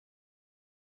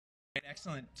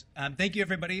Excellent. Thank you,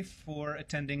 everybody, for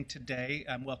attending today.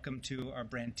 Welcome to our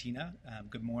Brantina.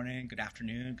 Good morning, good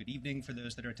afternoon, good evening for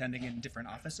those that are attending in different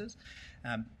offices.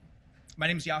 My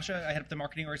name is Yasha. I head up the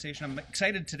marketing organization. I'm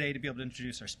excited today to be able to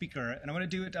introduce our speaker, and I want to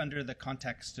do it under the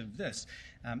context of this.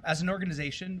 As an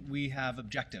organization, we have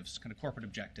objectives, kind of corporate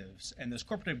objectives, and those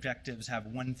corporate objectives have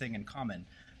one thing in common.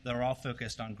 They're all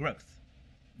focused on growth.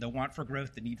 The want for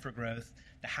growth, the need for growth,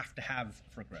 the have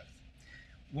for growth.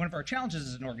 One of our challenges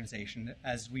as an organization,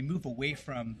 as we move away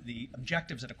from the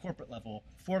objectives at a corporate level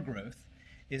for growth,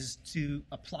 is to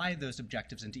apply those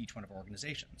objectives into each one of our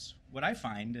organizations. What I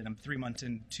find, and I'm 3 months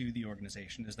into the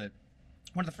organization, is that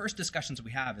one of the first discussions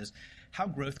we have is how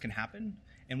growth can happen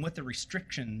and what the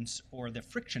restrictions or the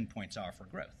friction points are for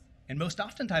growth. And most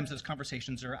oftentimes those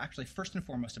conversations are actually first and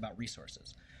foremost about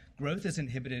resources. Growth is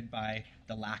inhibited by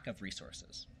the lack of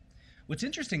resources. What's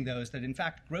interesting, though, is that, in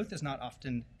fact, growth is not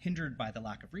often hindered by the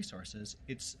lack of resources.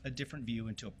 It's a different view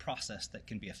into a process that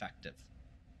can be effective.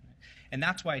 And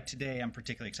that's why today I'm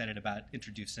particularly excited about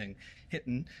introducing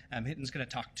Hiten. Hiten's going to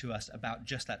talk to us about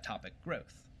just that topic,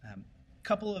 growth.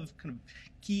 Couple of kind of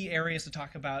key areas to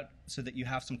talk about so that you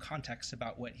have some context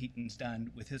about what Hiten's done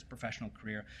with his professional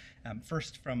career.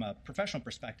 First, from a professional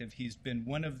perspective, he's been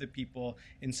one of the people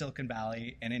in Silicon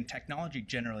Valley and in technology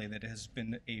generally that has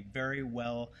been a very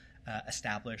well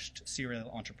established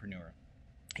serial entrepreneur.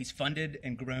 He's funded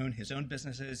and grown his own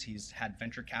businesses. He's had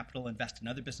venture capital invest in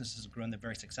other businesses, grown them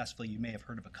very successfully. You may have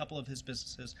heard of a couple of his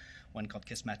businesses, one called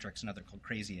Kissmetrics, another called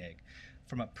Crazy Egg.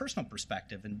 From a personal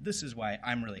perspective, and this is why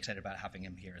I'm really excited about having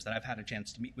him here, is that I've had a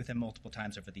chance to meet with him multiple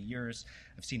times over the years.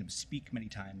 I've seen him speak many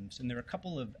times, and there are a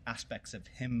couple of aspects of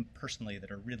him personally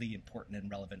that are really important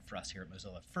and relevant for us here at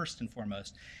Mozilla. First and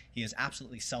foremost, he is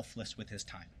absolutely selfless with his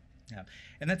time.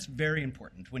 And that's very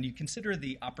important. When you consider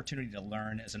the opportunity to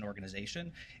learn as an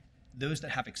organization, those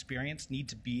that have experience need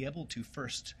to be able to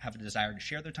first have a desire to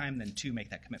share their time, then two, make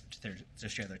that commitment to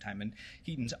share their time. And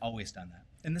Heten's always done that.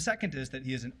 And the second is that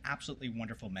he is an absolutely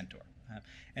wonderful mentor.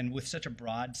 And with such a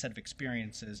broad set of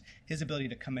experiences, his ability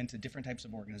to come into different types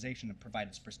of organization and provide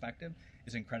his perspective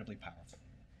is incredibly powerful.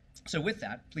 So with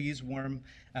that, please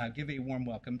give a warm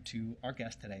welcome to our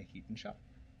guest today, Hiten Shah.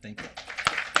 Thank you.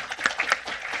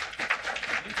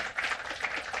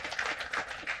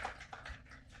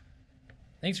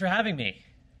 Thanks for having me,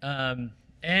 and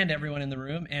everyone in the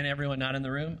room, and everyone not in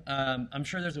the room. I'm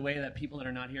sure there's a way that people that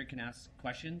are not here can ask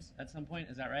questions at some point.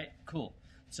 Is that right? Cool.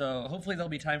 So hopefully there'll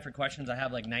be time for questions. I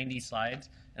have like 90 slides,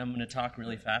 and I'm going to talk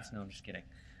really fast. No, I'm just kidding.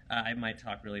 I might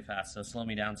talk really fast, so slow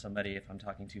me down, somebody, if I'm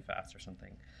talking too fast or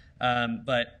something.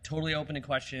 But totally open to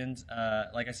questions.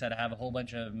 Like I said, I have a whole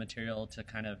bunch of material to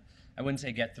kind of, I wouldn't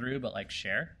say get through, but like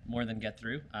share more than get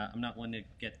through. I'm not one to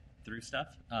get through stuff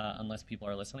unless people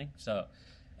are listening. So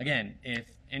again, if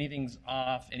anything's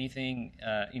off, anything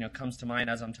comes to mind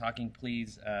as I'm talking,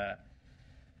 please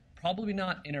probably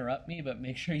not interrupt me, but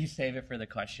make sure you save it for the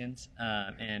questions,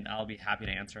 and I'll be happy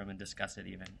to answer them and discuss it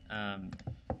even.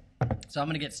 So I'm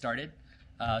going to get started.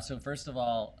 So first of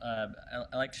all,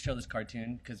 I like to show this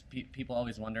cartoon because people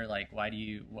always wonder, like, why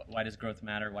does growth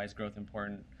matter? Why is growth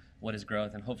important? What is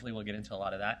growth? And hopefully we'll get into a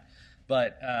lot of that.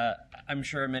 But I'm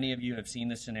sure many of you have seen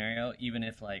this scenario, even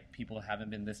if like people haven't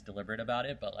been this deliberate about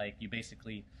it. But like you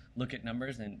basically look at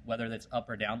numbers, and whether that's up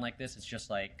or down like this, it's just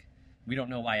like we don't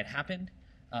know why it happened.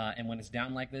 And when it's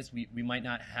down like this, we might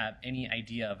not have any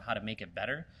idea of how to make it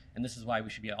better. And this is why we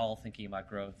should be all thinking about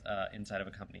growth inside of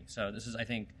a company. So this is, I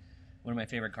think, one of my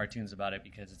favorite cartoons about it,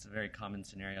 because it's a very common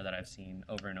scenario that I've seen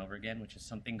over and over again, which is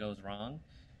something goes wrong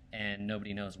and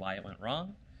nobody knows why it went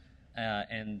wrong.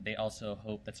 And they also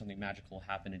hope that something magical will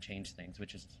happen and change things,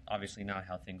 which is obviously not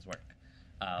how things work.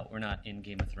 We're not in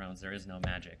Game of Thrones. There is no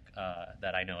magic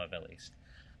that I know of, at least.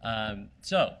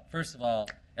 So first of all,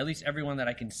 at least everyone that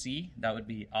I can see, that would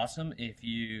be awesome if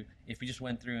you just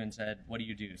went through and said, what do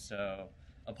you do? So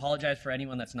apologize for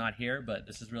anyone that's not here, but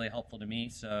this is really helpful to me.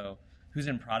 So who's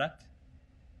in product?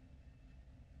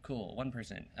 Cool, one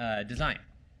person. Design.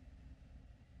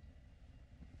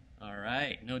 All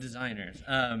right, no designers.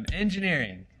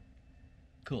 Engineering.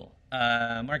 Cool.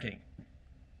 Marketing.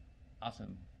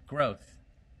 Awesome. Growth.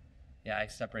 Yeah, I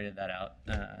separated that out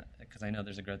because I know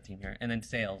there's a growth team here. And then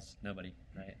sales, nobody,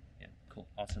 right? Yeah, cool.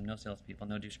 Awesome. No salespeople,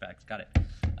 no douchebags. Got it.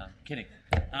 Kidding.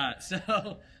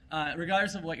 So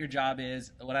regardless of what your job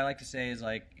is, what I like to say is,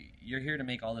 like, you're here to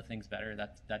make all the things better.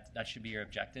 That should be your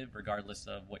objective, regardless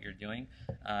of what you're doing.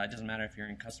 It doesn't matter if you're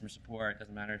in customer support. It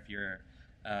doesn't matter if you're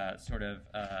sort of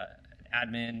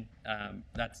admin.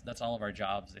 That's all of our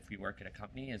jobs if we work at a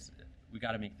company, is we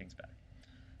got to make things better.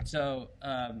 So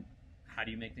how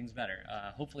do you make things better?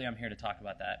 Hopefully I'm here to talk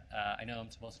about that. I know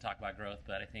I'm supposed to talk about growth,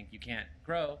 but I think you can't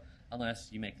grow unless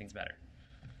you make things better.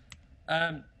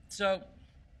 So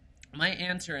my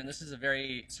answer, and this is a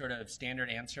very sort of standard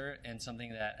answer and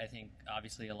something that I think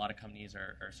obviously a lot of companies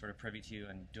are sort of privy to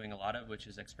and doing a lot of, which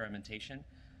is experimentation.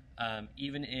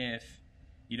 Even if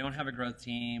you don't have a growth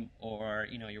team, or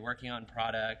you're working on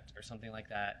product or something like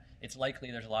that, it's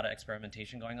likely there's a lot of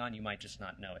experimentation going on. You might just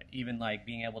not know it. Even like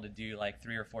being able to do like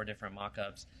 3 or 4 different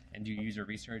mock-ups and do user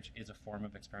research is a form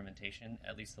of experimentation,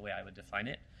 at least the way I would define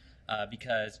it,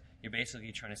 because you're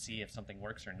basically trying to see if something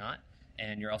works or not,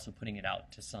 and you're also putting it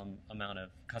out to some amount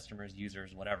of customers,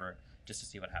 users, whatever, just to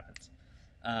see what happens.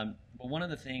 But one of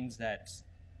the things that's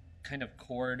kind of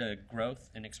core to growth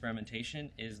and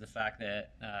experimentation is the fact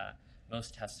that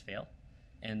most tests fail.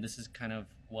 And this is kind of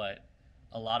what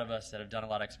a lot of us that have done a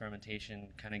lot of experimentation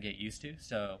kind of get used to.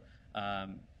 So,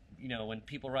 when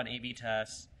people run A/B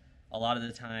tests, a lot of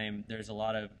the time there's a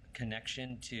lot of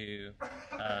connection to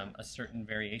a certain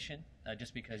variation,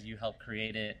 just because you helped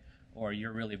create it, or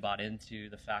you're really bought into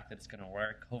the fact that it's going to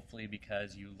work, hopefully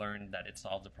because you learned that it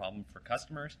solves a problem for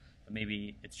customers, but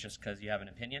maybe it's just because you have an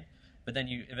opinion. But then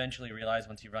you eventually realize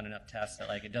once you run enough tests that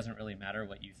like it doesn't really matter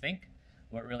what you think.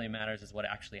 What really matters is what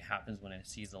actually happens when it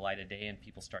sees the light of day and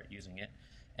people start using it.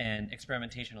 And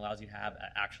experimentation allows you to have an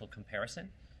actual comparison.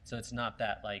 So it's not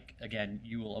that, like, again,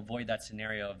 you will avoid that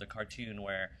scenario of the cartoon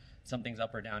where something's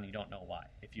up or down, you don't know why.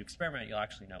 If you experiment, you'll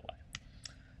actually know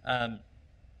why.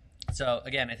 So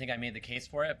again, I think I made the case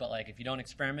for it, but like if you don't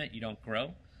experiment, you don't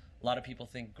grow. A lot of people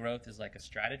think growth is like a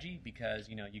strategy because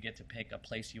you get to pick a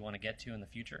place you want to get to in the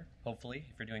future, hopefully,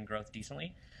 if you're doing growth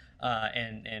decently.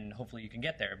 And hopefully you can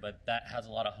get there, but that has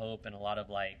a lot of hope and a lot of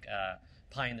like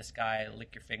pie in the sky,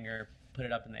 lick your finger, put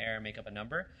it up in the air, make up a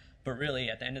number. But really,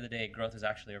 at the end of the day, growth is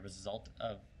actually a result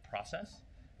of process,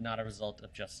 not a result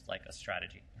of just like a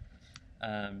strategy.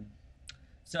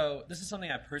 So this is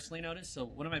something I personally noticed. So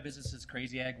one of my businesses,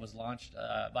 Crazy Egg, was launched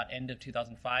about end of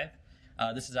 2005.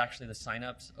 This is actually the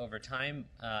signups over time,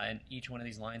 and each one of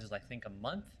these lines is I think a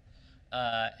month.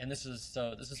 And this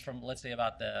is from, let's say,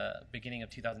 about the beginning of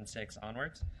 2006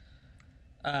 onwards.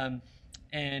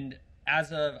 And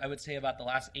as of, I would say, about the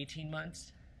last 18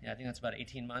 months, I think that's about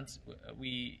 18 months,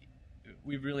 we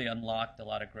really unlocked a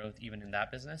lot of growth even in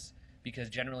that business, because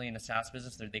generally in a SaaS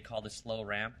business, they call the slow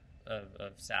ramp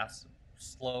of SaaS,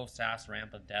 slow SaaS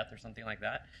ramp of death or something like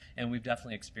that. And we've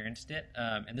definitely experienced it.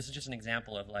 And this is just an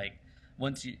example of like,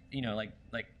 once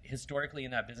like historically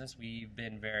in that business, we've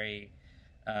been very,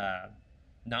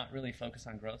 not really focused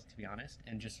on growth, to be honest,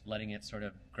 and just letting it sort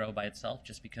of grow by itself,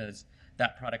 just because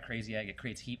that product, Crazy Egg, it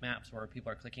creates heat maps where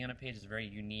people are clicking on a page. It's a very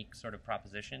unique sort of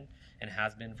proposition and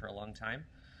has been for a long time.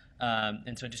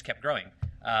 And so it just kept growing.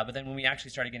 But then when we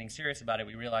actually started getting serious about it,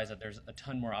 we realized that there's a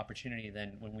ton more opportunity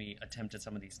than when we attempted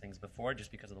some of these things before,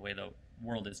 just because of the way the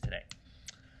world is today.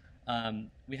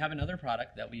 We have another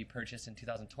product that we purchased in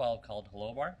 2012 called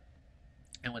Hello Bar.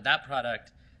 And with that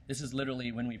product, this is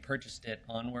literally when we purchased it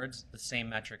onwards, the same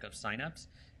metric of signups.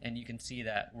 And you can see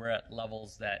that we're at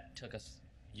levels that took us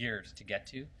years to get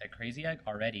to at Crazy Egg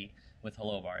already with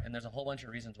Hello Bar. And there's a whole bunch of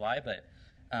reasons why, but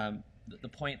the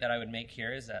point that I would make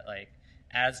here is that like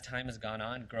as time has gone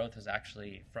on, growth has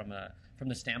actually, from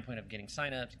the standpoint of getting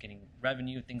signups, getting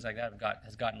revenue, things like that,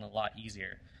 has gotten a lot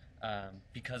easier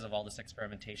because of all this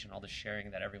experimentation, all the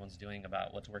sharing that everyone's doing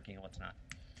about what's working and what's not.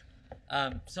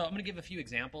 So I'm going to give a few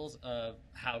examples of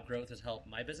how growth has helped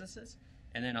my businesses,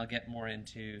 and then I'll get more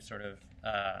into sort of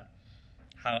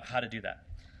how to do that.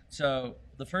 So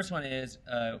the first one is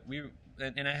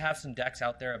and I have some decks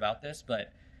out there about this,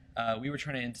 but we were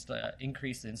trying to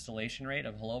increase the installation rate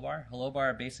of Hello Bar. Hello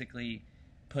Bar basically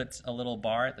puts a little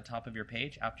bar at the top of your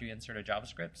page after you insert a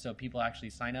JavaScript, so people actually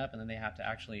sign up and then they have to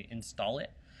actually install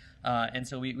it. And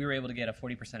so we were able to get a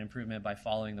 40% improvement by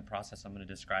following the process I'm going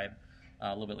to describe a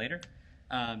little bit later.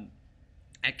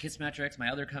 At Kissmetrics, my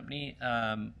other company,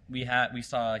 we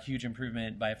saw a huge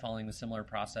improvement by following the similar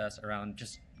process around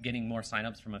just getting more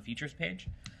signups from a features page.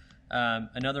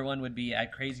 Another one would be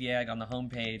at Crazy Egg on the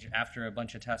homepage. After a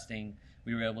bunch of testing,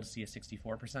 we were able to see a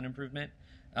 64% improvement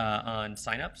on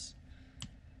signups.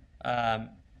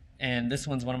 And this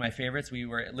one's one of my favorites. We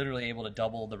were literally able to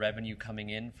double the revenue coming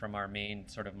in from our main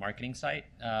sort of marketing site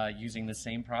using the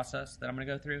same process that I'm going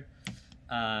to go through.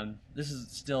 This is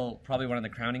still probably one of the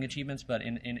crowning achievements, but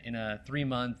in a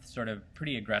 3-month sort of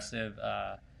pretty aggressive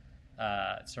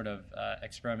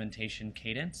experimentation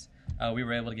cadence, we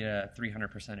were able to get a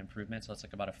 300% improvement. So it's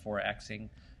like about a 4xing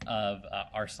of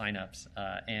our signups.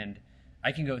 And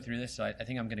I can go through this, so I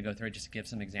think I'm going to go through it just to give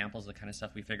some examples of the kind of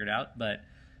stuff we figured out. But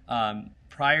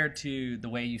Prior to the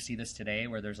way you see this today,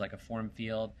 where there's like a form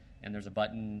field and there's a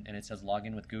button and it says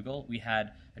login with Google, we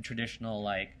had a traditional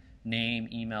like name,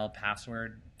 email,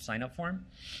 password sign up form.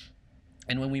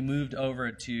 And when we moved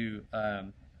over to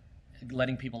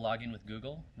letting people log in with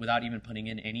Google without even putting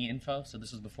in any info, so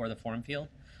this was before the form field,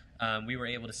 we were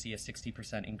able to see a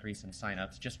 60% increase in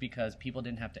signups just because people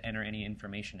didn't have to enter any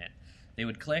information in. They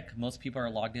would click. Most people are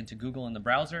logged into Google in the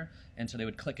browser, and so they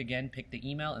would click again, pick the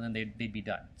email, and then they'd be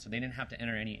done. So they didn't have to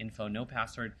enter any info, no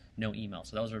password, no email.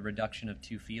 So that was a reduction of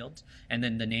 2 fields. And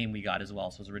then the name we got as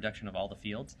well. So it was a reduction of all the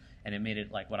fields, and it made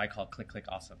it like what I call click, click,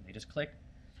 awesome. They just click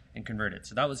and converted.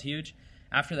 So that was huge.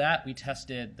 After that, we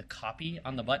tested the copy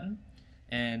on the button,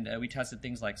 and we tested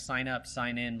things like sign up,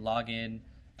 sign in, log in,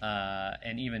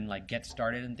 and even like get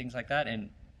started and things like that.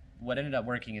 And what ended up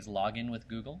working is login with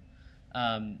Google.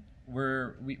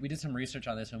 We did some research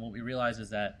on this, and what we realized is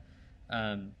that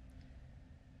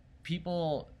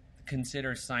people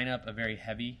consider sign up a very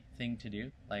heavy thing to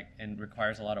do, like, and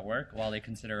requires a lot of work, while they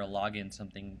consider a login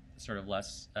something sort of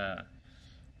less,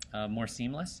 more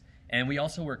seamless. And we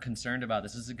also were concerned about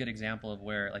this. This is a good example of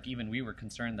where, like, even we were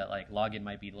concerned that like login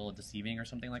might be a little deceiving or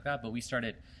something like that. But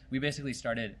we basically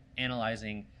started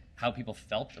analyzing how people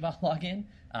felt about login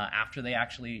after they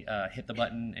actually hit the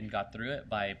button and got through it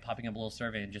by popping up a little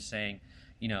survey and just saying,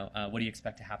 you know, what do you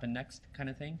expect to happen next, kind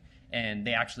of thing. And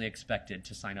they actually expected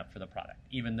to sign up for the product,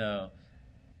 even though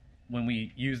when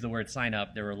we used the word sign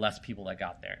up, there were less people that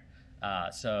got there.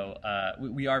 So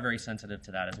we are very sensitive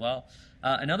to that as well.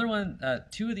 Another one,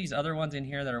 2 of these other ones in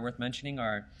here that are worth mentioning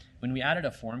are when we added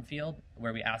a form field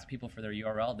where we asked people for their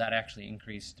URL, that actually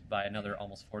increased by another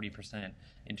almost 40%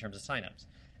 in terms of signups.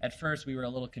 At first, we were a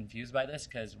little confused by this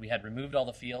because we had removed all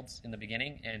the fields in the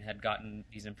beginning and had gotten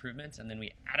these improvements, and then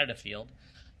we added a field.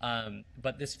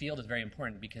 But this field is very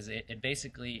important because it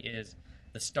basically is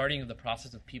the starting of the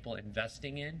process of people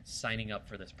investing in signing up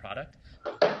for this product.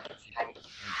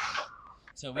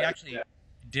 So we actually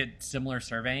did similar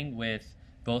surveying with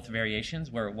both variations,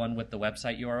 where one with the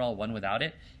website URL, one without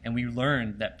it, and we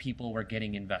learned that people were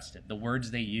getting invested. The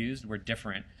words they used were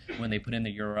different when they put in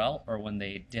the URL or when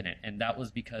they didn't, and that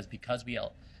was because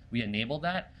we enabled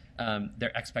that,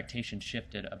 their expectations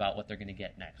shifted about what they're going to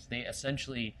get next. They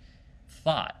essentially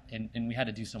thought, and we had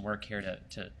to do some work here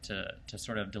to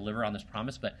sort of deliver on this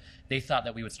promise, but they thought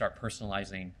that we would start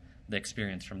personalizing the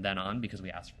experience from then on because we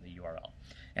asked for the URL.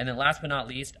 And then last but not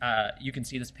least, you can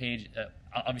see this page,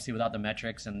 obviously without the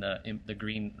metrics and the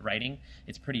green writing,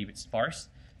 it's pretty sparse.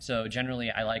 So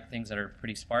generally, I like things that are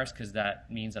pretty sparse because that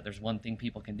means that there's one thing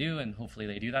people can do, and hopefully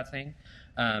they do that thing.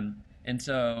 And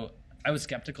so I was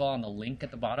skeptical on the link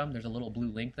at the bottom. There's a little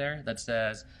blue link there that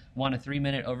says, want a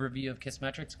 3-minute overview of KISS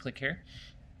metrics? Click here.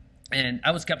 And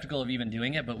I was skeptical of even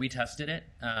doing it, but we tested it.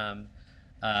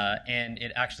 And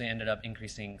it actually ended up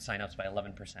increasing signups by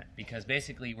 11% because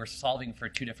basically we're solving for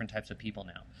 2 different types of people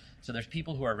now. So there's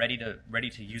people who are ready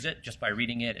to use it just by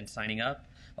reading it and signing up,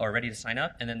 or ready to sign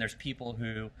up, and then there's people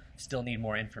who still need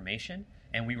more information,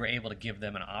 and we were able to give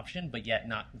them an option but yet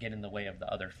not get in the way of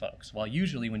the other folks. While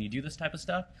usually when you do this type of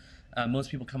stuff, most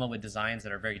people come up with designs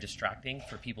that are very distracting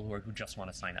for people who just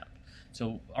want to sign up.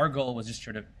 So our goal was just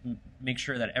to make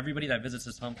sure that everybody that visits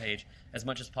this homepage, as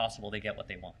much as possible, they get what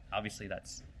they want. Obviously,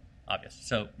 that's obvious.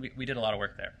 So we did a lot of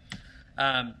work there.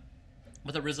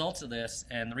 But the results of this,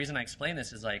 and the reason I explain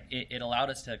this is like it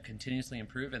allowed us to continuously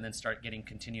improve and then start getting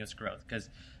continuous growth. Because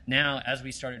now, as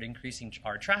we started increasing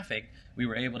our traffic, we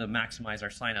were able to maximize our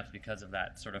signups because of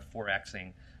that sort of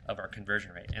 4xing of our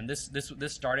conversion rate. And this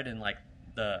started in like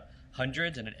the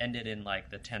hundreds, and it ended in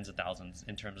like the tens of thousands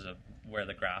in terms of where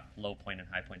the graph low point and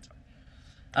high points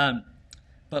are.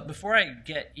 But before I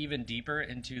get even deeper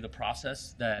into the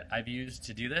process that I've used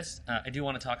to do this, I do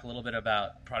want to talk a little bit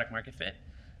about product market fit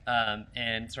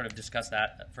and sort of discuss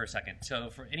that for a second. So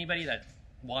for anybody that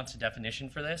wants a definition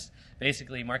for this,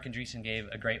 basically Mark Andreessen gave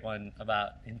a great one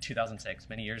about in 2006,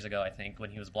 many years ago, I think, when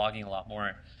he was blogging a lot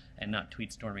more and not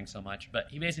tweet storming so much. But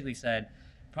he basically said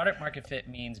product market fit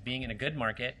means being in a good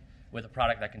market with a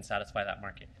product that can satisfy that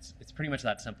market. It's pretty much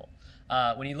that simple.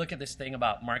 When you look at this thing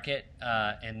about market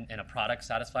and a product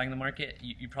satisfying the market,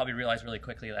 you probably realize really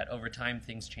quickly that over time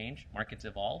things change, markets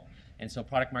evolve, and so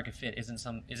product market fit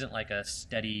isn't like a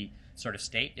steady sort of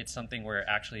state. It's something where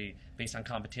actually based on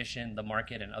competition, the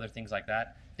market, and other things like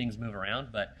that, things move around.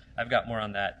 But I've got more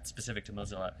on that specific to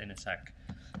Mozilla in a sec.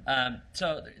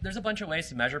 So there's a bunch of ways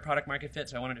to measure product market fit,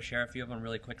 so I wanted to share a few of them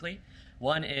really quickly.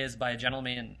 One is by a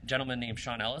gentleman named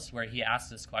Sean Ellis, where he asked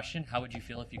this question: how would you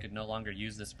feel if you could no longer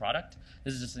use this product?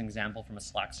 This is just an example from a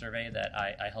Slack survey that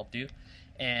I helped do.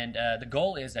 And the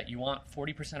goal is that you want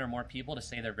 40% or more people to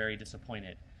say they're very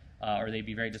disappointed or they'd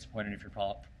be very disappointed if your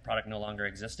product no longer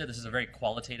existed. This is a very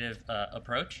qualitative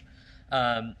approach.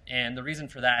 And the reason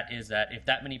for that is that if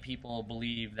that many people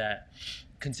believe that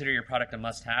consider your product a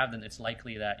must-have, then it's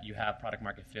likely that you have product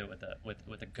market fit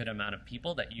with a good amount of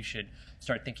people that you should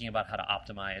start thinking about how to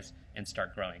optimize and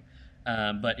start growing.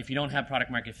 But if you don't have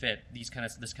product market fit, this kind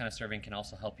of surveying can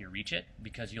also help you reach it,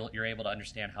 because you're able to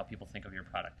understand how people think of your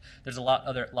product. There's a lot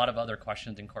of other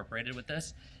questions incorporated with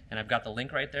this, and I've got the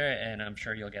link right there, and I'm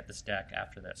sure you'll get this deck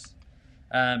after this.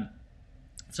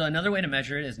 So another way to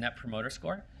measure it is Net Promoter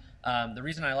Score. The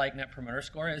reason I like Net Promoter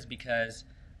Score is because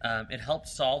it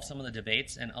helps solve some of the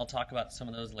debates, and I'll talk about some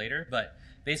of those later. But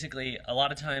basically, a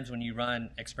lot of times when you run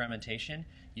experimentation,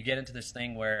 you get into this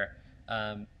thing where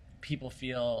people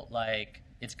feel like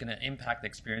it's going to impact the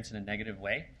experience in a negative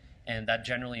way. And that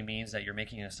generally means that you're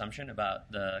making an assumption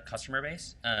about the customer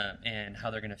base and how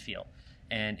they're going to feel.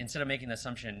 And instead of making the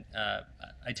assumption,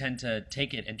 I tend to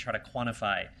take it and try to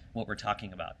quantify what we're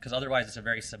talking about, because otherwise it's a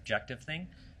very subjective thing.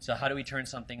 So how do we turn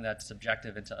something that's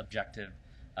subjective into objective,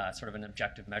 sort of an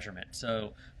objective measurement?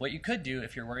 So what you could do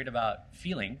if you're worried about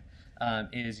feeling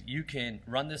is you can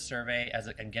run this survey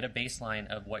and get a baseline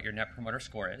of what your Net Promoter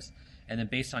Score is. And then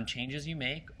based on changes you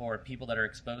make or people that are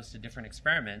exposed to different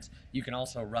experiments, you can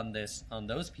also run this on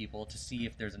those people to see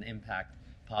if there's an impact,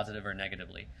 positive or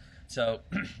negatively. So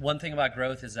one thing about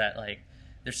growth is that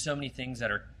there's so many things that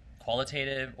are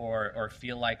qualitative or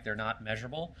feel like they're not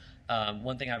measurable.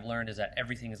 One thing I've learned is that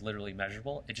everything is literally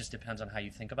measurable. It just depends on how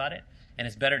you think about it. And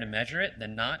it's better to measure it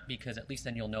than not, because at least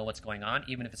then you'll know what's going on,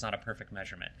 even if it's not a perfect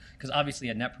measurement. Because obviously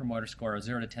a Net Promoter Score, a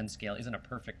 0 to 10 scale, isn't a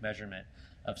perfect measurement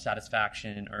of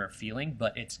satisfaction or feeling,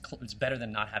 but it's better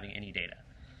than not having any data.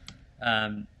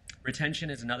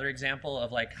 Retention is another example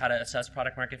of how to assess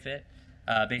product market fit.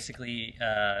 Basically,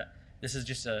 this is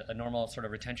just a normal sort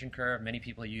of retention curve. Many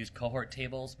people use cohort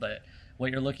tables, but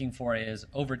what you're looking for is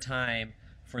over time,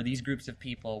 for these groups of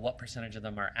people, what percentage of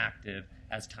them are active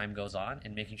as time goes on,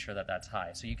 and making sure that that's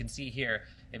high. So you can see here,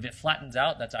 if it flattens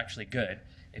out, that's actually good.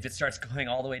 If it starts going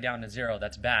all the way down to 0,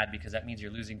 that's bad, because that means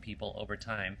you're losing people over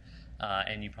time,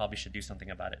 and you probably should do something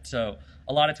about it. So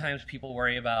a lot of times people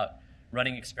worry about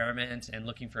running experiments and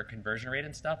looking for a conversion rate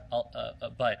and stuff,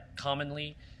 but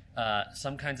commonly,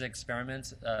 some kinds of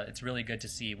experiments, it's really good to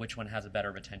see which one has a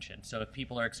better retention. So if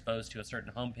people are exposed to a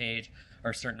certain homepage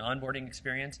or a certain onboarding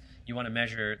experience, you want to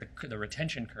measure the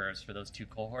retention curves for those two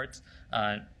cohorts,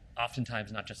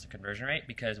 oftentimes not just the conversion rate,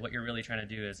 because what you're really trying to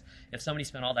do is, if somebody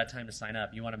spent all that time to sign up,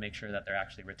 you want to make sure that they're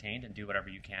actually retained and do whatever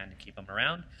you can to keep them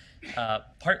around,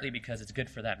 partly because it's good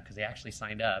for them, because they actually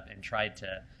signed up and tried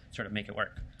to sort of make it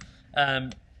work.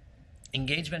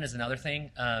 Engagement is another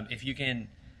thing. If you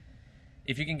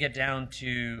can get down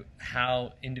to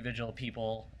how individual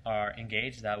people are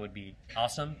engaged, that would be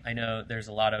awesome. I know there's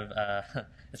a lot of,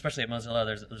 especially at Mozilla,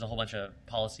 there's a whole bunch of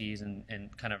policies and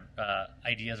kind of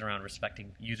ideas around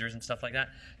respecting users and stuff like that.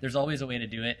 There's always a way to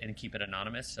do it and keep it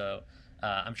anonymous, so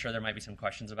I'm sure there might be some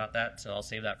questions about that, so I'll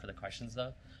save that for the questions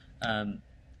though.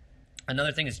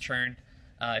 Another thing is churn.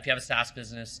 If you have a SaaS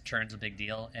business, churn's a big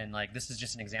deal, and this is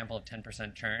just an example of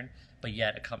 10% churn, but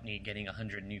yet a company getting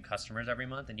 100 new customers every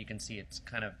month, and you can see it's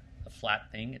kind of a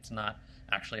flat thing. It's not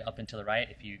actually up and to the right.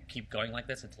 If you keep going like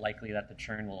this, it's likely that the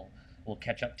churn will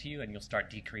catch up to you, and you'll start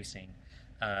decreasing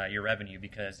your revenue,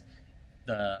 because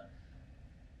the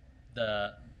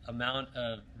amount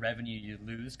of revenue you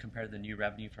lose compared to the new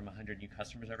revenue from 100 new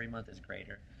customers every month is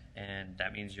greater. And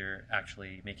that means you're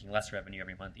actually making less revenue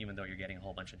every month, even though you're getting a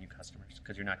whole bunch of new customers,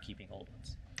 because you're not keeping old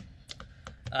ones.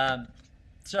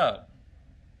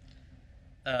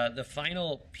 The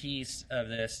final piece of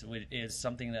this is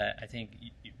something that I think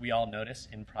we all notice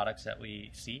in products that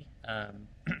we see.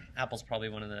 Apple's probably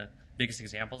one of the biggest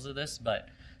examples of this, but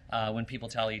when people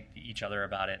tell each other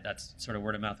about it, that's sort of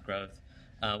word-of-mouth growth.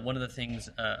 One of the things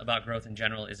about growth in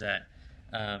general is that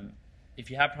if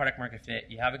you have product market fit,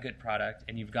 you have a good product,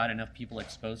 and you've got enough people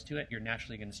exposed to it, you're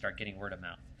naturally going to start getting word of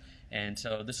mouth. And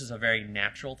so this is a very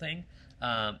natural thing,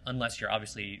 unless you're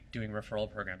obviously doing referral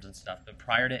programs and stuff. But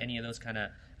prior to any of those kind of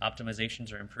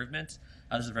optimizations or improvements,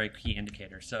 this is a very key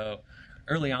indicator. So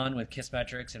early on with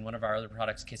Kissmetrics and one of our other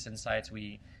products, Kiss Insights,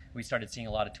 we started seeing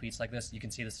a lot of tweets like this. You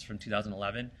can see this is from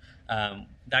 2011.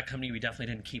 That company we definitely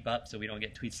didn't keep up, so we don't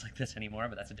get tweets like this anymore,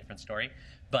 but that's a different story.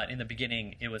 But in the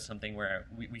beginning, it was something where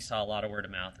we saw a lot of word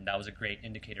of mouth, and that was a great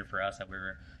indicator for us that we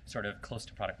were sort of close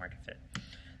to product market fit.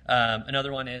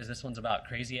 Another one is, this one's about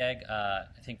Crazy Egg. I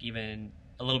think even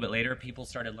a little bit later, people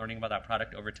started learning about that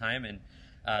product over time, and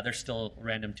there's still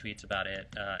random tweets about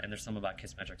it, and there's some about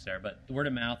Kissmetrics there. But the word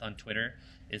of mouth on Twitter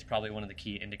is probably one of the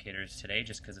key indicators today,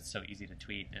 just because it's so easy to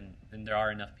tweet, and there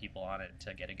are enough people on it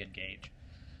to get a good gauge.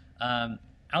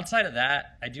 Outside of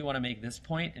that, I do want to make this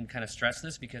point and kind of stress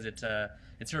this because it's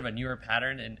sort of a newer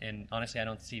pattern, and honestly, I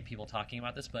don't see people talking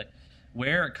about this, but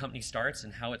where a company starts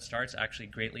and how it starts actually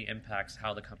greatly impacts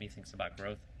how the company thinks about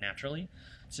growth naturally.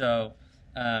 So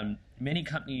many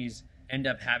companies end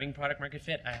up having product market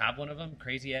fit. I have one of them.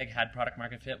 Crazy Egg had product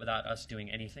market fit without us doing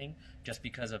anything, just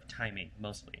because of timing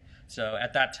mostly. So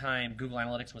at that time, Google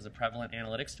Analytics was a prevalent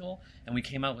analytics tool, and we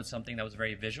came out with something that was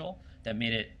very visual, that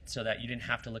made it so that you didn't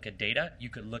have to look at data. You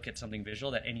could look at something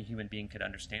visual that any human being could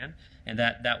understand, and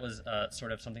that was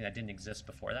sort of something that didn't exist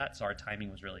before that, so our timing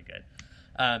was really good.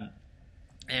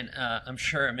 I'm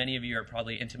sure many of you are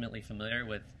probably intimately familiar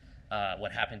with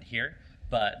what happened here,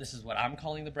 but this is what I'm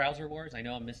calling the browser wars. I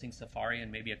know I'm missing Safari and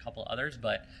maybe a couple others,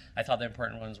 but I thought the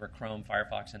important ones were Chrome,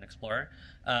 Firefox, and Explorer.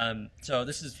 So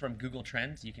this is from Google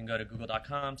Trends. You can go to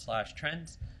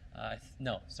google.com/trends.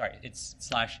 It's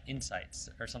 /insights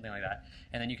or something like that.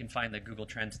 And then you can find the Google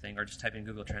Trends thing, or just type in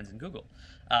Google Trends in Google.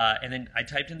 And then I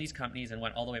typed in these companies and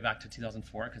went all the way back to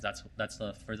 2004, because that's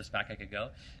the furthest back I could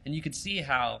go. And you could see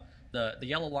how the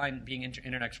yellow line being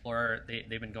Internet Explorer,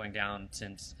 they've been going down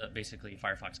since basically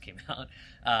Firefox came out.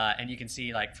 And you can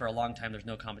see, like, for a long time there's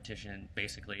no competition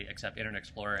basically except Internet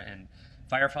Explorer and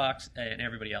Firefox, and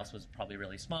everybody else was probably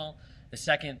really small.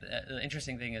 The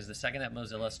interesting thing is, the second that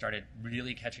Mozilla started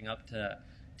really catching up to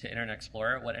Internet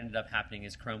Explorer, what ended up happening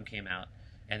is Chrome came out,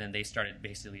 and then they started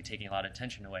basically taking a lot of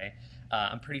attention away.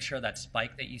 I'm pretty sure that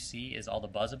spike that you see is all the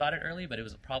buzz about it early, but it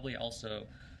was probably also,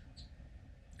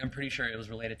 I'm pretty sure it was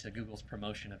related to Google's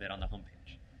promotion of it on the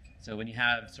homepage. So when you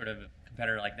have sort of a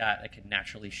competitor like that can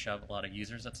naturally shove a lot of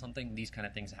users at something, these kind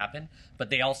of things happen. But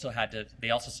they also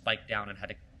spiked down and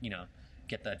had to,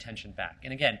 get the attention back.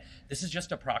 And again, this is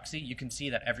just a proxy. You can see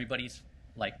that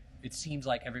it seems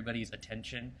like everybody's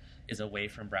attention is away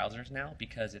from browsers now,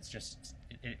 because it's just,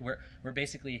 we're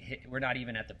basically we're not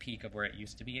even at the peak of where it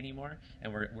used to be anymore,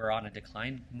 and we're on a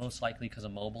decline, most likely because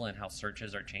of mobile and how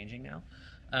searches are changing now.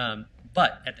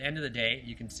 But at the end of the day,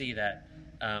 you can see that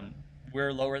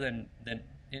we're lower than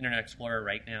Internet Explorer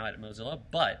right now at Mozilla,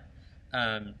 but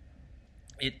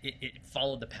it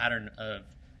followed the pattern of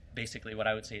basically what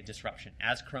I would say a disruption.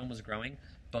 As Chrome was growing,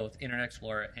 both Internet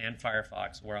Explorer and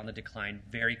Firefox were on the decline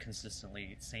very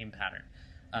consistently, same pattern.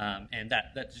 And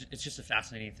it's just a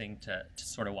fascinating thing to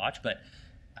sort of watch. But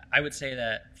I would say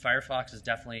that Firefox is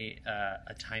definitely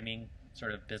a timing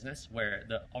sort of business, where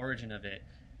the origin of it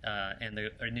and the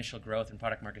initial growth and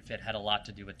product market fit had a lot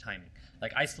to do with timing.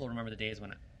 Like, I still remember the days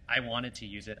when I wanted to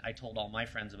use it. I told all my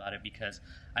friends about it because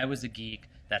I was a geek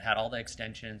that had all the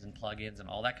extensions and plugins and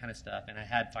all that kind of stuff, and I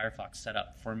had Firefox set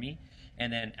up for me.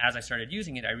 And then as I started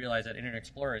using it, I realized that Internet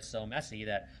Explorer is so messy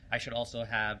that I should also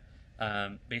have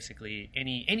basically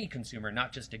any consumer,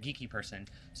 not just a geeky person,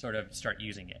 sort of start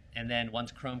using it. And then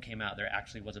once Chrome came out, there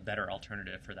actually was a better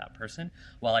alternative for that person.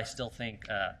 While I still think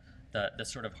the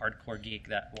sort of hardcore geek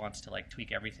that wants to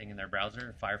tweak everything in their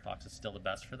browser, Firefox is still the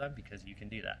best for them, because you can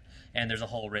do that. And there's a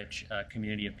whole rich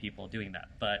community of people doing that.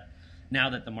 But now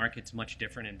that the market's much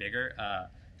different and bigger,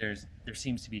 there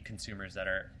seems to be consumers that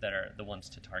are the ones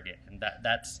to target, and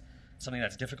that's something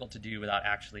that's difficult to do without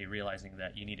actually realizing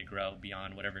that you need to grow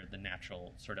beyond whatever the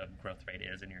natural sort of growth rate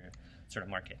is in your sort of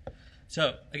market.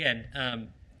 So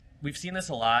again, we've seen this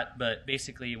a lot, but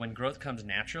basically when growth comes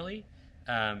naturally,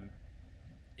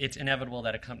 it's inevitable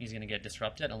that a company's going to get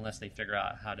disrupted unless they figure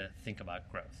out how to think about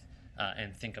growth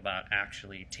and think about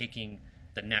actually taking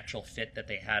the natural fit that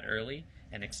they had early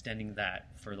and extending that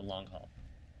for the long haul.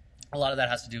 A lot of that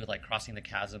has to do with crossing the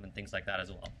chasm and things like that as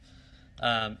well.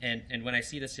 And when I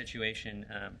see this situation,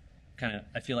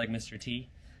 I feel like Mr. T,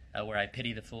 where I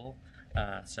pity the fool.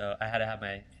 So I had to have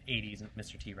my 80s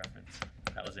Mr. T reference.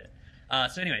 That was it.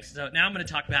 So now I'm going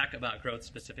to talk back about growth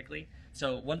specifically.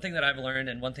 So one thing that I've learned,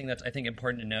 and one thing that's I think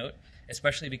important to note,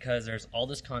 especially because there's all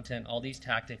this content, all these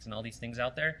tactics, and all these things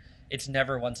out there, it's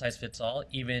never one size fits all.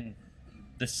 Even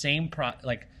the same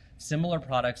similar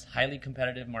products, highly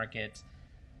competitive markets,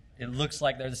 it looks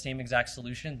like they're the same exact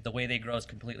solution. The way they grow is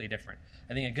completely different.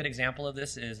 I think a good example of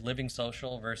this is Living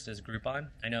Social versus Groupon.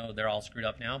 I know they're all screwed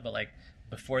up now, but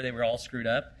before they were all screwed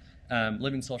up,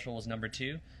 Living Social was number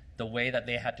 2. The way that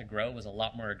they had to grow was a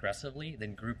lot more aggressively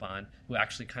than Groupon, who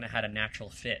actually kind of had a natural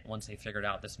fit once they figured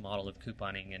out this model of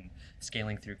couponing and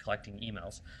scaling through collecting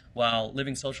emails. While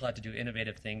Living Social had to do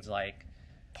innovative things like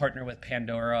partner with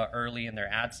Pandora early in their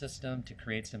ad system to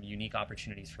create some unique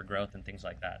opportunities for growth and things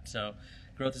like that. So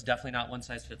growth is definitely not one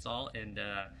size fits all, and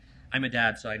I'm a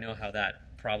dad, so I know how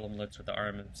that problem looks with the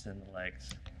arms and the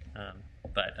legs.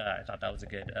 but I thought that was a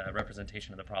good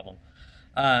representation of the problem,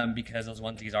 because those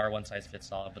onesies are one size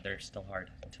fits all, but they're still hard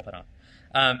to put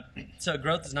on. So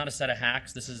growth is not a set of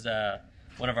hacks. This is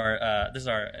one of our this is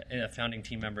our founding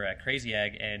team member at Crazy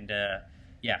Egg, and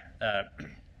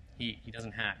he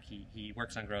doesn't hack. He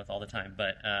works on growth all the time,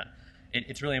 but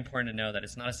it's really important to know that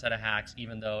it's not a set of hacks,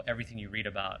 even though everything you read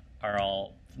about are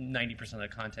all 90% of the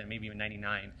content, maybe even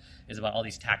 99, is about all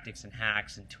these tactics and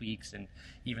hacks and tweaks, and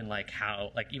even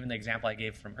even the example I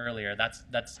gave from earlier,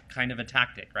 that's kind of a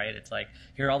tactic, right? It's like,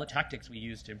 here are all the tactics we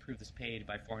use to improve this page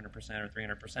by 400% or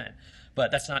 300%,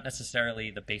 but that's not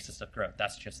necessarily the basis of growth.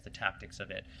 That's just the tactics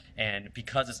of it, and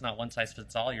because it's not one size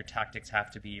fits all, your tactics have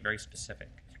to be very specific.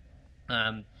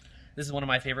 This is one of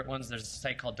my favorite ones. There's a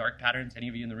site called Dark Patterns. Any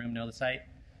of you in the room know the site?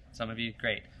 Some of you?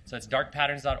 Great. So it's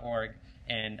darkpatterns.org,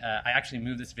 and I actually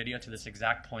moved this video to this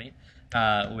exact point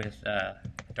with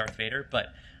Darth Vader,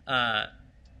 but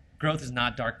growth is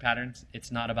not dark patterns.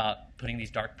 It's not about putting these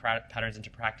dark patterns into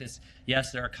practice.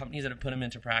 Yes, there are companies that have put them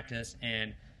into practice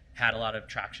and had a lot of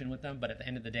traction with them, but at the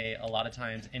end of the day, a lot of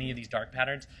times, any of these dark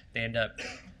patterns, they end up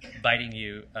biting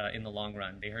you in the long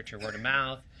run. They hurt your word of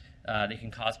mouth. They can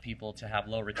cause people to have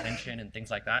low retention and things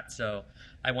like that. So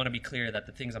I want to be clear that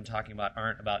the things I'm talking about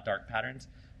aren't about dark patterns,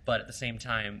 but at the same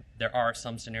time, there are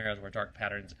some scenarios where dark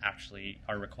patterns actually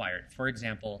are required. For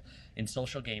example, in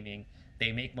social gaming,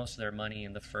 they make most of their money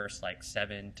in the first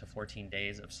 7 to 14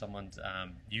 days of someone's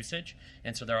usage,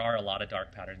 and so there are a lot of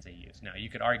dark patterns they use. Now, you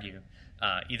could argue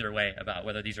either way about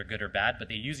whether these are good or bad, but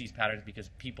they use these patterns because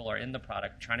people are in the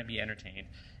product trying to be entertained,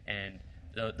 and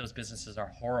those businesses are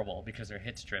horrible because they're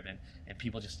hits driven, and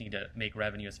people just need to make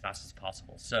revenue as fast as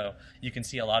possible. So you can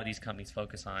see a lot of these companies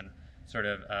focus on sort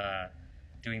of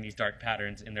doing these dark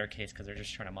patterns in their case because they're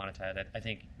just trying to monetize it. I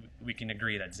think we can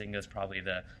agree that Zynga is probably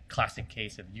the classic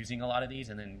case of using a lot of these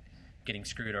and then getting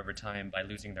screwed over time by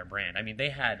losing their brand. I mean,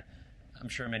 they had, I'm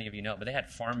sure many of you know, but they had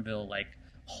Farmville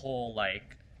whole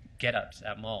get-ups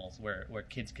at malls where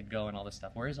kids could go and all this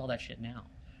stuff. Where is all that shit now?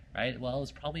 Right? Well,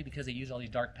 it's probably because they use all these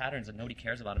dark patterns and nobody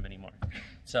cares about them anymore.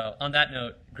 So on that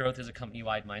note, growth is a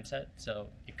company-wide mindset. So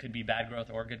it could be bad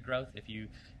growth or good growth. If you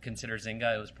consider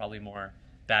Zynga, it was probably more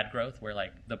bad growth, where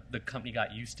the company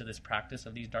got used to this practice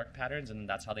of these dark patterns, and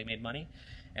that's how they made money.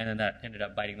 And then that ended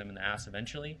up biting them in the ass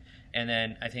eventually. And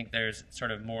then I think there's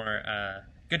sort of more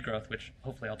good growth, which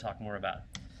hopefully I'll talk more about.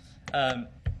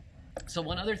 So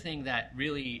one other thing that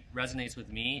really resonates with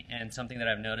me, and something that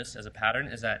I've noticed as a pattern,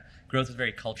 is that growth is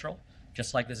very cultural.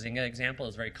 Just like the Zynga example,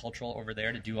 is very cultural over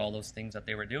there to do all those things that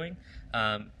they were doing.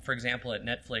 For example, at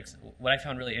Netflix, what I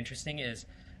found really interesting is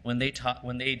when they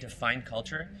define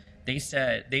culture, they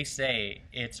say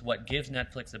it's what gives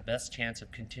Netflix the best chance of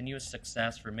continuous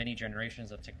success for many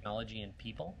generations of technology and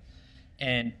people.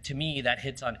 And to me, that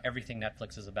hits on everything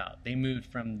Netflix is about. They moved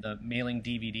from the mailing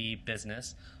DVD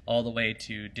business all the way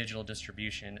to digital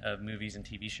distribution of movies and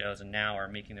TV shows, and now are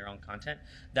making their own content.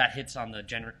 That hits on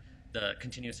the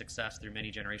continuous success through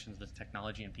many generations of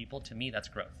technology and people. To me, that's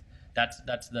growth.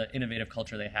 That's the innovative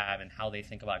culture they have and how they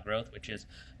think about growth, which is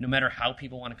no matter how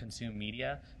people want to consume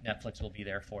media, Netflix will be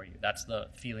there for you. That's the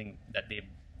feeling that they've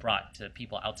brought to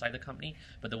people outside the company.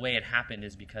 But the way it happened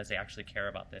is because they actually care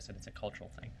about this, and it's a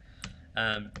cultural thing.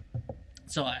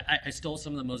 So I stole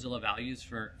some of the Mozilla values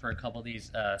for a couple of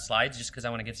these slides, just because I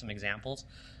want to give some examples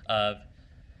of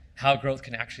how growth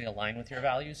can actually align with your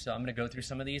values. So I'm going to go through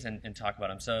some of these and talk about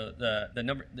them. So the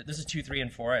number, this is 2, 3,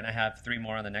 and 4, and I have 3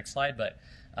 more on the next slide, but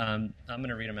I'm going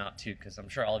to read them out too, because I'm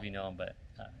sure all of you know them, but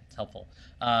it's helpful.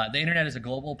 The internet is a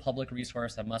global public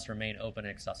resource that must remain open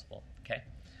and accessible. Okay.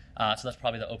 So that's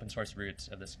probably the open source roots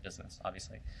of this business,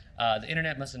 obviously. The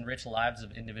internet must enrich the lives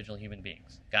of individual human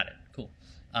beings. Got it. Cool.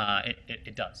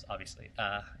 It does, obviously,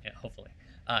 yeah, hopefully.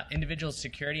 Individual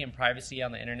security and privacy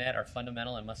on the internet are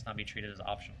fundamental and must not be treated as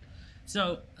optional.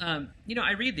 So,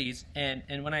 I read these,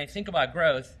 and when I think about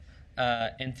growth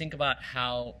and think about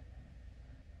how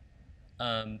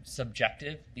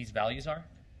subjective these values are,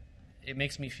 it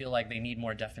makes me feel like they need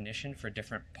more definition for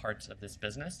different parts of this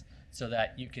business, so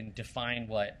that you can define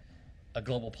what a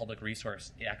global public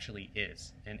resource actually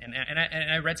is. And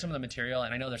I read some of the material,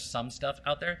 and I know there's some stuff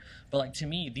out there, but to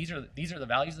me, these are the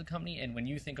values of the company. And when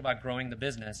you think about growing the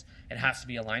business, it has to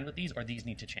be aligned with these, or these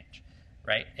need to change,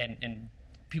 right? And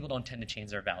people don't tend to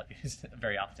change their values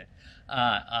very often.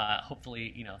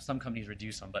 Hopefully, some companies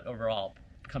reduce them, but overall,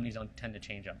 companies don't tend to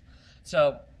change them.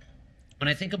 So when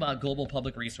I think about global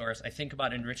public resource, I think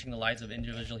about enriching the lives of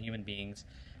individual human beings.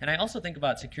 And I also think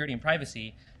about security and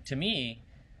privacy. To me,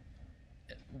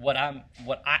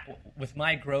 with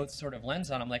my growth sort of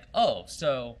lens on, I'm like, oh,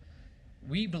 so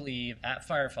we believe at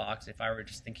Firefox, if I were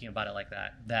just thinking about it like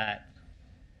that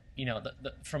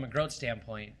from a growth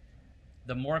standpoint,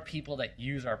 the more people that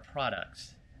use our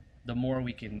products, the more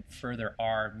we can further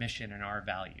our mission and our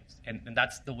values. And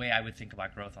that's the way I would think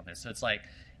about growth on this. So it's like,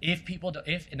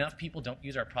 if enough people don't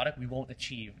use our product, we won't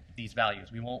achieve these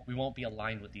values. We won't be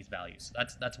aligned with these values.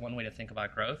 So that's one way to think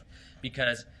about growth,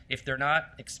 because if they're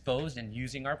not exposed and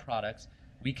using our products,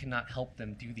 we cannot help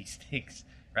them do these things,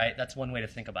 right? That's one way to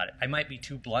think about it. I might be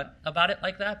too blunt about it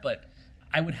like that, but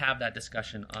I would have that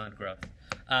discussion on growth.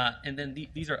 And then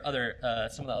these are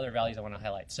some of the other values I want to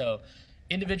highlight. So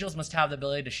individuals must have the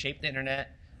ability to shape the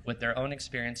internet with their own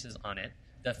experiences on it.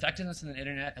 The effectiveness of the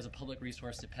internet as a public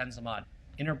resource depends on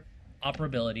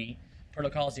interoperability,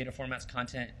 protocols, data formats,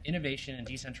 content, innovation, and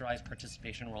decentralized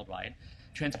participation worldwide.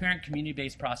 Transparent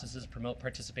community-based processes promote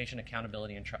participation,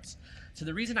 accountability, and trust. So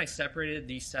the reason I separated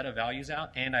these set of values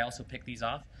out, and I also picked these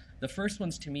off, the first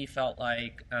ones to me felt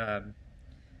like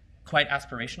quite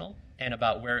aspirational and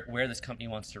about where this company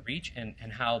wants to reach and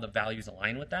how the values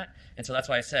align with that. And so that's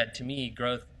why I said, to me,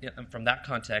 growth from that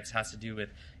context has to do with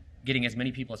getting as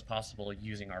many people as possible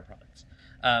using our products.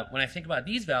 When I think about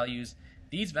these values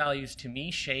to me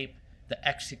shape the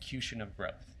execution of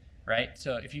growth, right?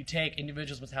 So if you take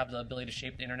individuals must have the ability to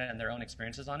shape the internet and their own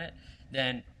experiences on it,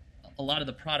 then a lot of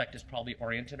the product is probably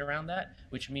oriented around that,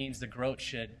 which means the growth,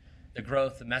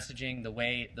 the messaging, the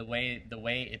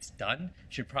way it's done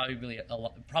should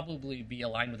probably be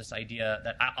aligned with this idea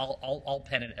that I'll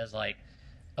pen it as like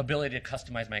ability to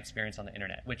customize my experience on the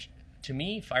internet, which to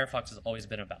me Firefox has always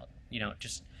been about.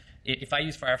 Just if I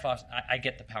use Firefox, I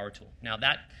get the power tool. Now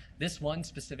this one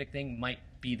specific thing might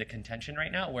be the contention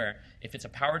right now, where if it's a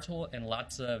power tool and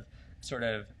lots of sort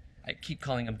of, I keep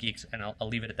calling them geeks, and I'll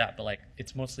leave it at that, but like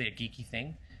it's mostly a geeky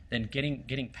thing, then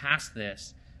getting past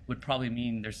this would probably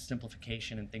mean there's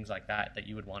simplification and things like that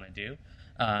you would want to do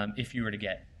if you were to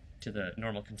get to the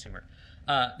normal consumer.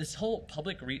 This whole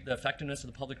the effectiveness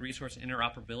of the public resource,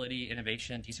 interoperability,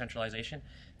 innovation, decentralization,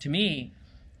 to me,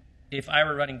 if I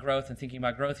were running growth and thinking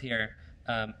about growth here,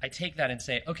 I take that and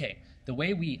say, okay, the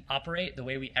way we operate, the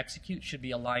way we execute should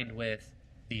be aligned with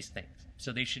these things.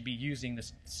 So they should be using the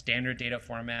standard data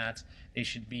formats. They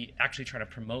should be actually trying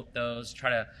to promote those, try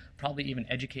to probably even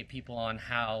educate people on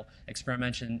how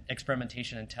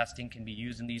experimentation and testing can be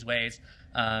used in these ways.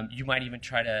 You might even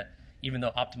try to, even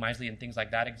though Optimizely and things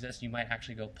like that exist, you might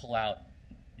actually go pull out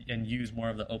and use more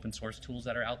of the open source tools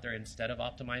that are out there instead of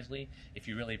Optimizely if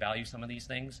you really value some of these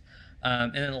things.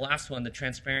 And then the last one, the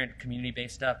transparent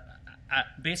community-based stuff.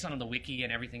 Based on the wiki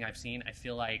and everything I've seen, I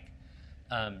feel like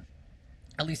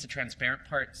at least the transparent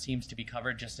part seems to be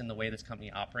covered just in the way this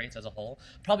company operates as a whole.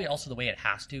 Probably also the way it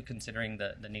has to, considering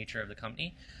the nature of the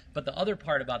company. But the other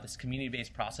part about this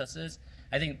community-based processes,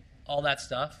 I think all that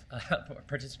stuff,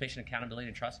 participation, accountability,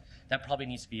 and trust, that probably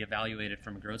needs to be evaluated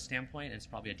from a growth standpoint. And it's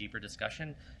probably a deeper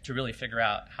discussion to really figure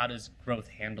out how does growth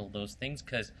handle those things.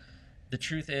 Because the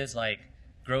truth is, like,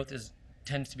 growth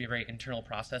tends to be a very internal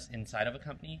process inside of a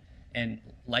company. And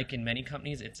like in many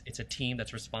companies, it's a team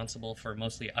that's responsible for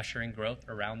mostly ushering growth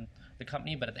around the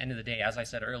company. But at the end of the day, as I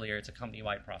said earlier, it's a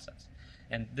company-wide process.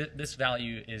 And this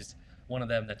value is one of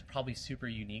them that's probably super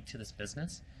unique to this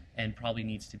business and probably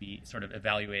needs to be sort of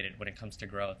evaluated when it comes to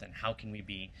growth and how can we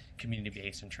be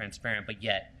community-based and transparent, but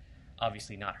yet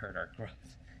obviously not hurt our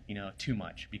growth, too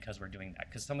much because we're doing that.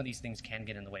 Because some of these things can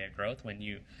get in the way of growth when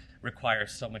you require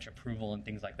so much approval and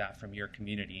things like that from your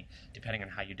community, depending on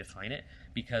how you define it.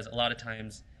 Because a lot of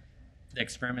times the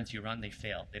experiments you run, they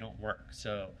fail, they don't work.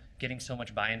 So getting so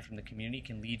much buy-in from the community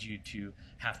can lead you to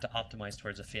have to optimize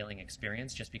towards a failing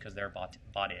experience just because they're bought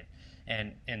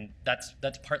in. And that's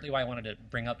partly why I wanted to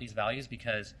bring up these values,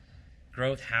 because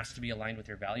growth has to be aligned with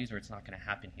your values or it's not going to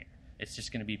happen here. It's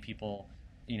just going to be people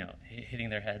hitting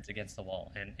their heads against the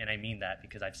wall, and I mean that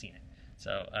because I've seen it.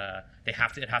 So it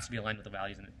has to be aligned with the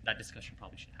values, and that discussion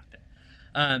probably should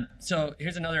happen. So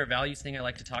here's another values thing I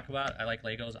like to talk about. I like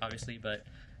Legos, obviously, but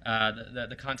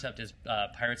the concept is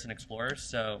pirates and explorers.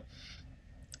 So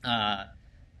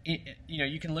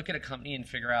you can look at a company and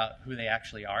figure out who they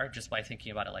actually are just by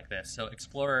thinking about it like this. So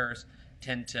explorers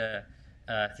tend to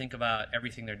think about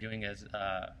everything they're doing as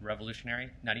revolutionary,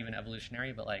 not even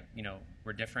evolutionary, but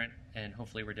we're different, and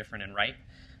hopefully we're different and right.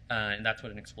 And that's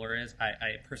what an explorer is.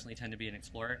 I personally tend to be an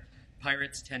explorer.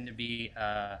 Pirates tend to be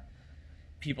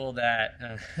people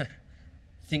that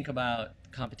think about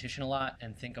competition a lot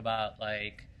and think about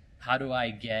how do I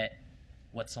get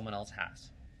what someone else has,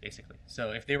 basically.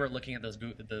 So if they were looking at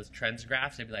those trends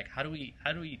graphs, they'd be like, how do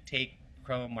we take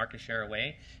Chrome market share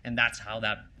away? And that's how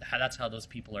those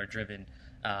people are driven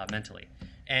mentally.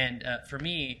 And for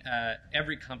me,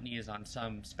 every company is on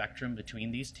some spectrum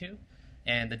between these two.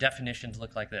 And the definitions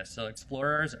look like this. So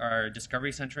explorers are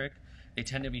discovery-centric. They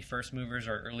tend to be first movers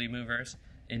or early movers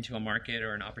into a market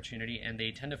or an opportunity, and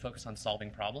they tend to focus on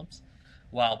solving problems.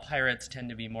 While pirates tend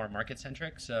to be more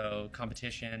market-centric, so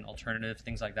competition, alternatives,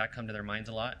 things like that come to their minds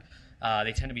a lot.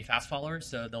 They tend to be fast followers,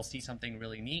 so they'll see something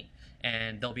really neat,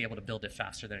 and they'll be able to build it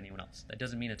faster than anyone else. That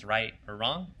doesn't mean it's right or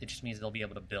wrong. It just means they'll be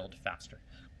able to build faster.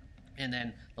 And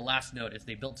then the last note is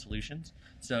they build solutions.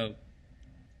 So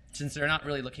since they're not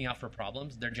really looking out for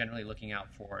problems, they're generally looking out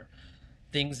for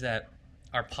things that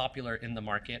are popular in the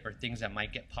market or things that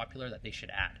might get popular that they should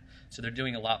add. So they're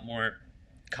doing a lot more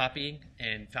copying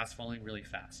and fast following really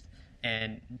fast.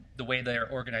 And the way their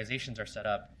organizations are set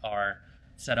up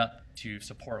to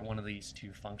support one of these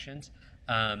two functions.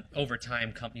 Over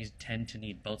time, companies tend to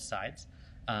need both sides,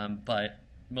 but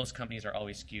most companies are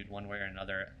always skewed one way or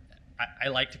another. I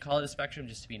like to call it a spectrum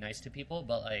just to be nice to people,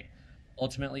 but like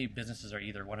ultimately businesses are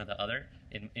either one or the other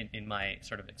in my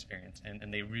sort of experience,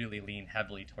 and they really lean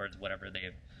heavily towards whatever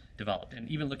they've developed. And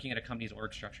even looking at a company's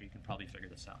org structure, you can probably figure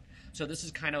this out. So this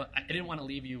is kind of, I didn't want to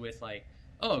leave you with like,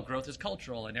 oh, growth is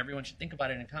cultural and everyone should think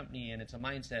about it in a company and it's a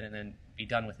mindset and then be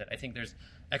done with it. I think there's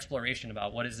exploration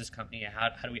about what is this company, how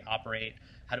do we operate,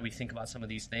 how do we think about some of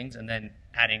these things, and then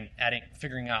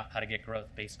figuring out how to get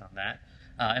growth based on that.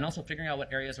 And also figuring out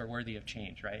what areas are worthy of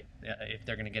change, right? If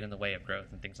they're going to get in the way of growth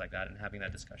and things like that, and having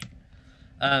that discussion.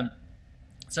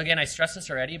 So again, I stressed this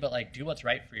already, but like do what's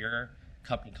right for your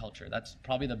company culture. That's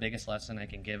probably the biggest lesson I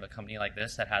can give a company like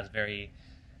this that has very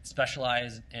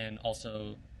specialized and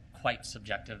also quite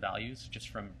subjective values just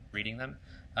from reading them.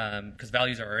 Because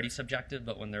values are already subjective,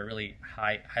 but when they're really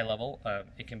high level,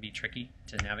 it can be tricky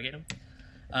to navigate them.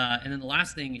 And then the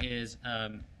last thing is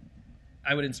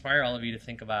I would inspire all of you to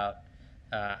think about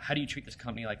how do you treat this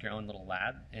company like your own little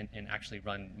lab and actually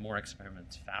run more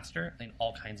experiments faster in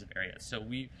all kinds of areas. So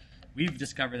we've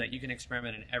discovered that you can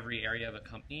experiment in every area of a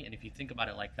company, and if you think about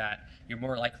it like that, you're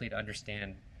more likely to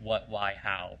understand what, why,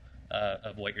 how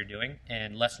of what you're doing,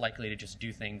 and less likely to just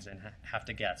do things and have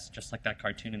to guess, just like that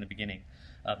cartoon in the beginning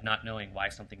of not knowing why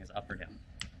something is up or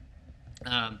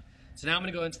down. So now I'm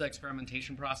going to go into the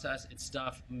experimentation process. It's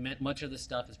stuff, much of this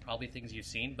stuff is probably things you've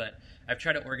seen, but I've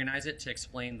tried to organize it to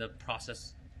explain the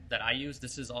process that I use.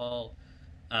 This is all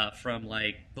from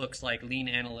like books like Lean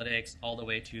Analytics all the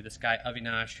way to this guy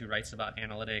Avinash who writes about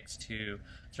analytics to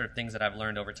sort of things that I've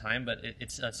learned over time. But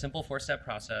it's a simple 4-step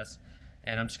process,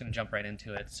 and I'm just going to jump right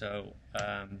into it. So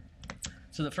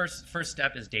so the first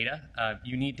step is data.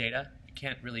 You need data. You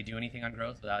can't really do anything on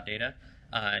growth without data.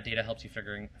 Data helps you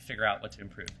figure out what to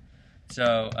improve.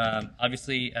 So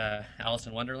obviously, Alice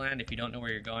in Wonderland, if you don't know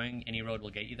where you're going, any road will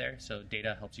get you there. So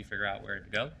data helps you figure out where to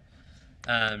go.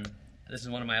 This is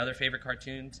one of my other favorite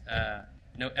cartoons.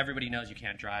 Everybody knows you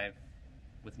can't drive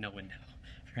with no window,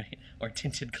 right? Or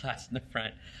tinted glass in the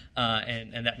front,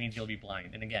 and that means you'll be blind.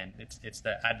 And again, it's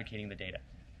the advocating the data.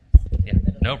 Yeah,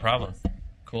 no problem.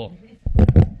 Cool.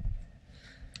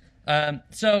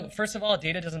 So first of all,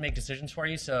 data doesn't make decisions for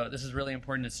you. So this is really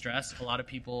important to stress. A lot of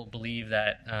people believe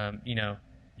that,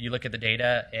 you look at the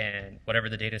data and whatever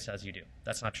the data says you do.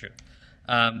 That's not true.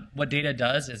 What data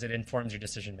does is it informs your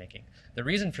decision making. The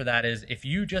reason for that is if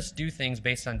you just do things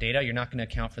based on data, you're not going to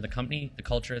account for the company, the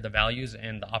culture, the values,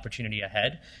 and the opportunity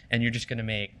ahead. And you're just going to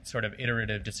make sort of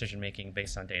iterative decision making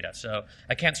based on data. So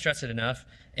I can't stress it enough.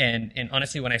 And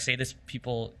honestly, when I say this,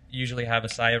 people usually have a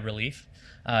sigh of relief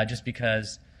just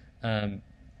because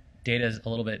data is a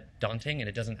little bit daunting and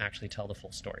it doesn't actually tell the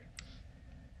full story.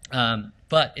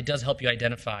 But it does help you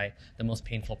identify the most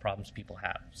painful problems people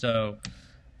have. So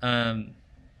I'm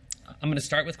going to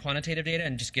start with quantitative data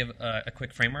and just give a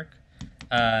quick framework.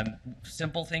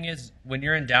 Simple thing is, when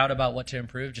you're in doubt about what to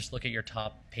improve, just look at your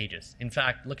top pages. In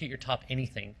fact, look at your top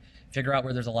anything. Figure out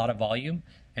where there's a lot of volume,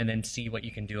 and then see what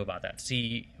you can do about that.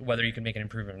 See whether you can make an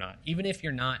improvement or not. Even if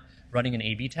you're not running an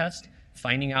A/B test,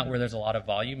 finding out where there's a lot of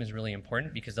volume is really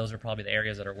important because those are probably the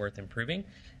areas that are worth improving,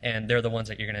 and they're the ones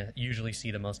that you're going to usually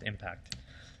see the most impact.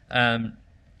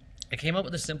 I came up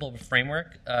with a simple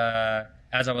framework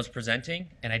as I was presenting,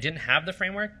 and I didn't have the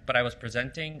framework, but I was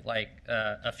presenting like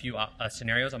a few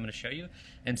scenarios I'm going to show you,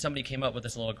 and somebody came up with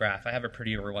this little graph. I have a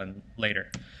prettier one later.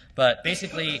 But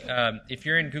basically, if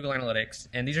you're in Google Analytics,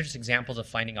 and these are just examples of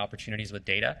finding opportunities with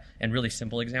data, and really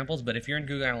simple examples, but if you're in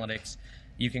Google Analytics,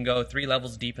 you can go 3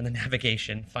 levels deep in the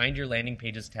navigation, find your landing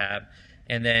pages tab,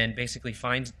 and then basically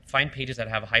find pages that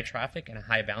have high traffic and a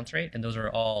high bounce rate, and those are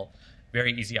all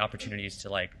very easy opportunities to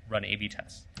like run A/B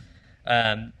tests.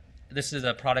 This is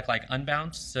a product like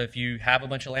Unbounce. So if you have a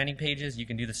bunch of landing pages, you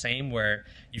can do the same where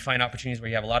you find opportunities where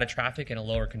you have a lot of traffic and a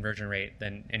lower conversion rate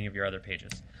than any of your other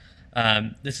pages.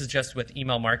 This is just with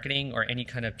email marketing or any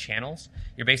kind of channels.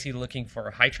 You're basically looking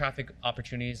for high traffic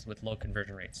opportunities with low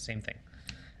conversion rates. Same thing.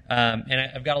 And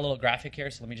I've got a little graphic here,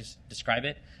 so let me just describe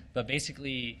it. But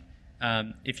basically,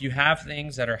 if you have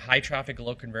things that are high traffic,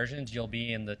 low conversions, you'll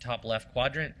be in the top left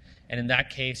quadrant. And in that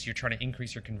case, you're trying to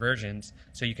increase your conversions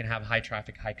so you can have high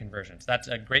traffic, high conversions. That's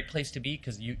a great place to be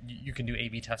because you can do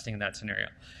A/B testing in that scenario.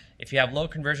 If you have low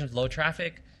conversions, low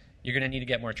traffic, you're going to need to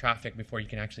get more traffic before you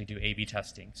can actually do A/B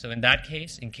testing. So in that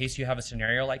case, in case you have a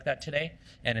scenario like that today,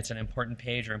 and it's an important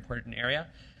page or important area,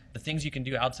 the things you can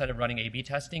do outside of running A/B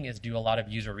testing is do a lot of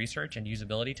user research and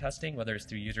usability testing, whether it's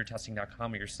through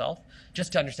usertesting.com or yourself,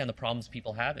 just to understand the problems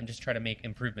people have and just try to make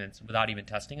improvements without even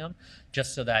testing them,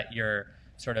 just so that you're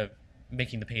sort of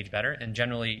making the page better. And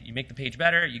generally, you make the page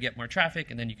better, you get more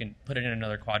traffic, and then you can put it in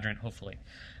another quadrant, hopefully.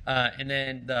 And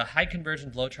then the high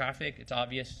conversions, low traffic, it's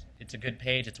obvious, it's a good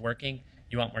page, it's working,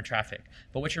 you want more traffic.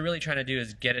 But what you're really trying to do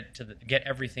is get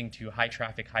everything to high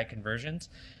traffic, high conversions,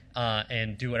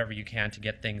 and do whatever you can to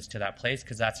get things to that place,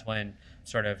 because that's when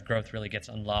sort of growth really gets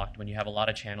unlocked, when you have a lot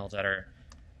of channels that are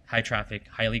high traffic,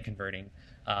 highly converting.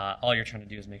 All you're trying to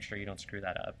do is make sure you don't screw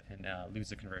that up and lose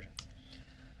the conversions.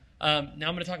 Now I'm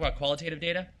going to talk about qualitative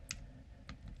data.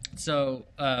 So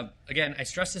again, I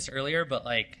stressed this earlier, but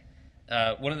like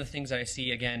one of the things that I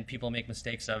see, again, people make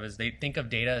mistakes of is they think of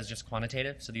data as just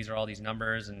quantitative. So these are all these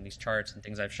numbers and these charts and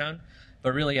things I've shown.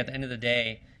 But really, at the end of the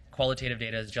day, qualitative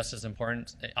data is just as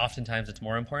important. Oftentimes, it's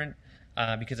more important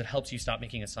because it helps you stop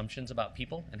making assumptions about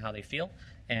people and how they feel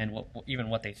and even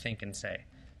what they think and say.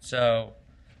 So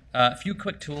a few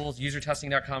quick tools: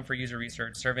 usertesting.com for user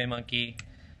research, SurveyMonkey.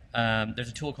 There's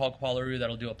a tool called Qualaroo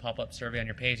that'll do a pop-up survey on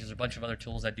your page. There's a bunch of other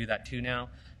tools that do that too now.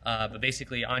 But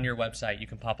basically, on your website, you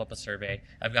can pop up a survey.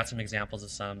 I've got some examples of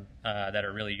some that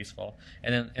are really useful.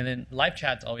 And then live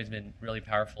chat's always been really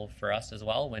powerful for us as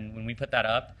well. When we put that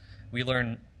up, we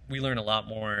learn a lot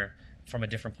more from a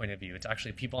different point of view. It's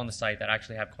actually people on the site that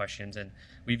actually have questions, and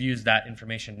we've used that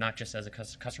information not just as a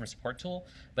customer support tool,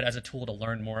 but as a tool to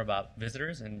learn more about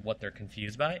visitors and what they're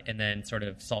confused by, and then sort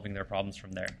of solving their problems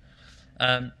from there.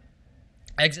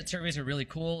 Exit surveys are really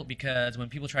cool because when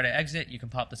people try to exit, you can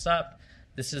pop this up.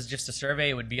 This is just a survey.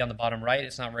 It would be on the bottom right.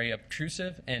 It's not very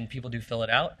obtrusive, and people do fill it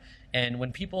out. And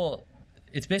when people,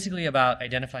 it's basically about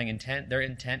identifying intent. Their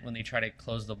intent when they try to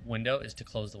close the window is to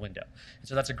close the window. And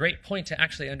so that's a great point to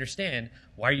actually understand,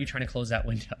 why are you trying to close that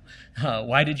window?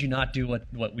 Why did you not do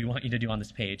what we want you to do on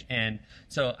this page? And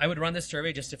so I would run this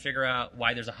survey just to figure out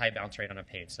why there's a high bounce rate on a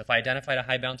page. So if I identified a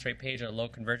high bounce rate page or a low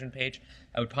conversion page,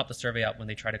 I would pop the survey up when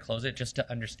they try to close it just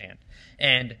to understand.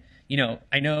 And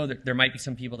I know that there might be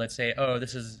some people that say, oh,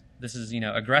 this is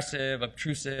aggressive,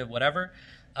 obtrusive, whatever.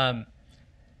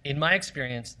 In my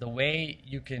experience, the way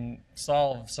you can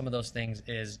solve some of those things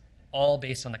is all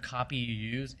based on the copy you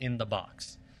use in the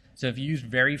box. So if you use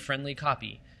very friendly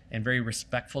copy and very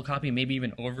respectful copy, maybe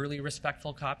even overly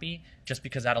respectful copy, just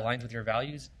because that aligns with your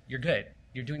values, you're good.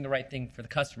 You're doing the right thing for the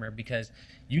customer, because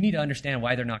you need to understand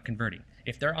why they're not converting.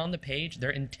 If they're on the page, their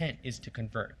intent is to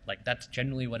convert. Like, that's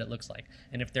generally what it looks like.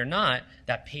 And if they're not,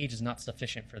 that page is not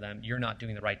sufficient for them. You're not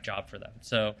doing the right job for them.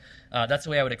 So that's the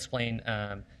way I would explain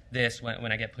this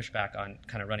when I get pushback on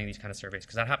kind of running these kind of surveys,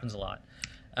 because that happens a lot.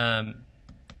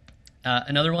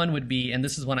 Another one would be, and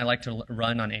this is one I like to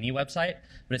run on any website,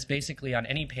 but it's basically on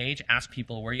any page, ask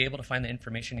people, were you able to find the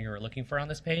information you were looking for on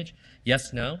this page?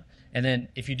 Yes, no. And then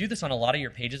if you do this on a lot of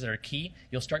your pages that are key,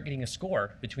 you'll start getting a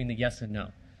score between the yes and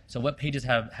no. So what pages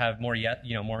have more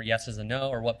yeses than no,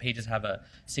 or what pages have a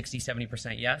 60,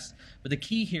 70% yes. But the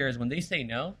key here is when they say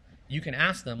no, you can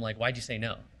ask them, like, why'd you say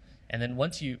no? And then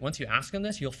once you ask them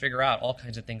this, you'll figure out all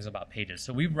kinds of things about pages.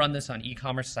 So we've run this on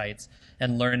e-commerce sites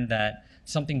and learned that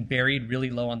something buried really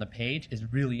low on the page is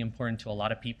really important to a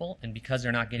lot of people. And because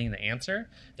they're not getting the answer,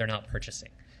 they're not purchasing.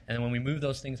 And then when we move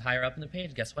those things higher up in the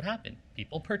page, guess what happened?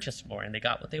 People purchased more and they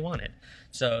got what they wanted.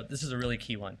 So this is a really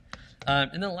key one.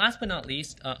 And then last but not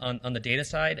least, on the data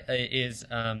side is,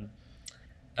 in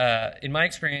my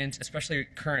experience, especially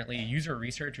currently, user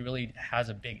research really has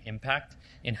a big impact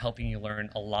in helping you learn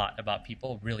a lot about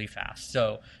people really fast.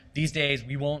 So these days,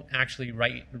 we won't actually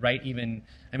write even.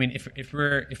 I mean, if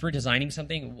we're designing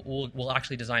something, we'll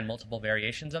actually design multiple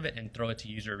variations of it and throw it to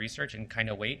user research and kind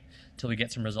of wait till we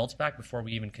get some results back before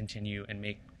we even continue and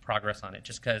make progress on it.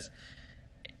 Just because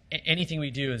anything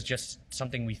we do is just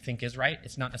something we think is right.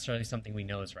 It's not necessarily something we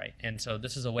know is right. And so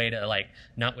this is a way to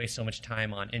not waste so much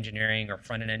time on engineering or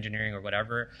front-end engineering or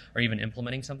whatever, or even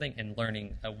implementing something and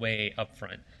learning a way up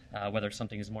front, whether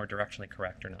something is more directionally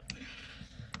correct or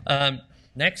not.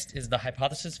 Next is the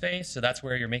hypothesis phase. So that's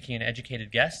where you're making an educated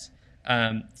guess.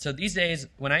 So these days,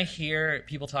 when I hear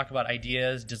people talk about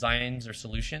ideas, designs, or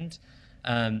solutions,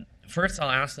 first I'll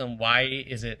ask them, why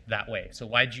is it that way? So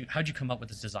how'd you come up with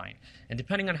this design? And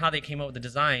depending on how they came up with the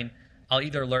design, I'll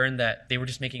either learn that they were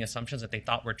just making assumptions that they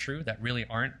thought were true that really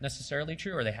aren't necessarily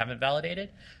true or they haven't validated,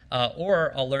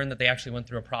 or I'll learn that they actually went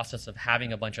through a process of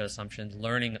having a bunch of assumptions,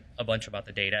 learning a bunch about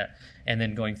the data, and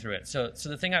then going through it. So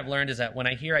the thing I've learned is that when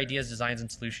I hear ideas, designs, and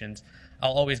solutions,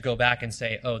 I'll always go back and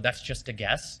say, oh, that's just a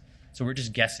guess. So we're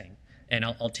just guessing. And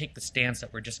I'll take the stance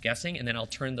that we're just guessing, and then I'll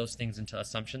turn those things into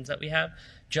assumptions that we have,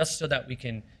 just so that we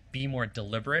can be more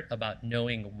deliberate about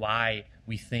knowing why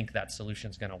we think that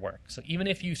solution is going to work. So even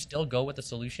if you still go with the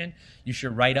solution, you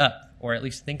should write up or at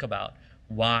least think about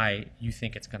why you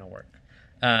think it's going to work.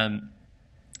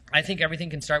 I think everything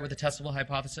can start with a testable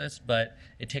hypothesis, but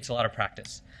it takes a lot of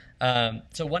practice.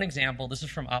 So one example, this is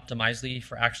from Optimizely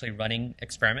for actually running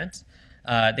experiments.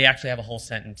 They actually have a whole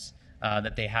sentence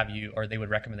that they have you, or they would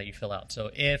recommend that you fill out.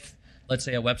 So if, let's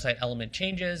say, a website element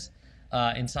changes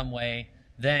in some way,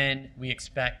 then we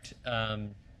expect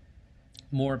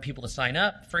more people to sign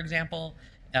up, for example,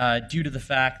 due to the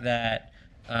fact that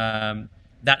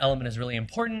that element is really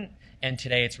important, and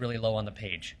today it's really low on the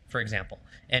page, for example.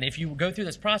 And if you go through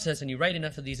this process and you write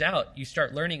enough of these out, you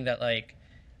start learning that, like,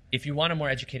 if you want a more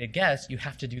educated guess, you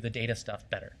have to do the data stuff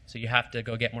better. So you have to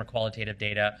go get more qualitative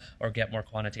data or get more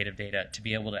quantitative data to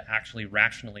be able to actually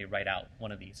rationally write out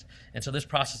one of these. And so this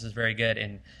process is very good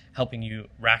in helping you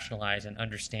rationalize and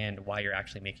understand why you're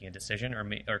actually making a decision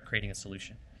or creating a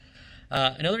solution.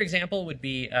 Another example would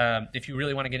be if you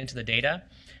really want to get into the data,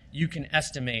 you can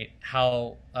estimate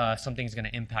how something's going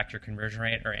to impact your conversion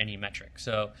rate or any metric.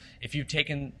 So if you've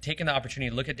taken the opportunity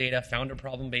to look at data, found a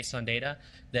problem based on data,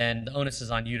 then the onus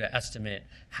is on you to estimate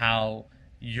how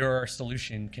your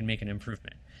solution can make an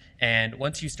improvement. And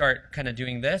once you start kind of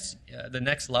doing this, the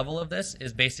next level of this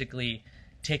is basically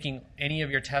taking any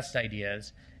of your test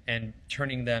ideas and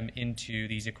turning them into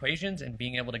these equations and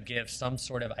being able to give some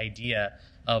sort of idea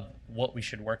of what we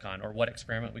should work on or what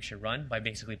experiment we should run by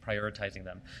basically prioritizing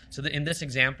them. So in this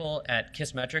example at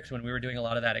Kissmetrics, when we were doing a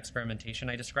lot of that experimentation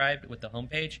I described with the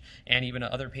homepage and even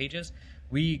other pages,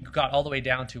 we got all the way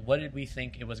down to what did we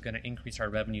think it was going to increase our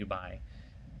revenue by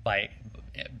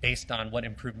based on what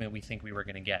improvement we think we were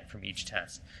going to get from each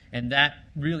test. And that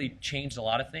really changed a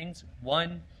lot of things.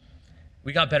 One,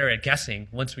 we got better at guessing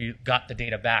once we got the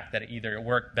data back that it either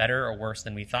worked better or worse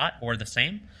than we thought or the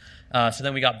same. So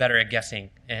then we got better at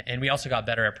guessing, and we also got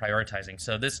better at prioritizing.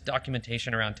 So this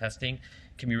documentation around testing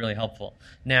can be really helpful.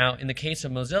 Now, in the case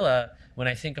of Mozilla, when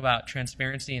I think about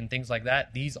transparency and things like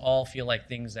that, these all feel like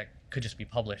things that could just be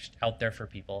published out there for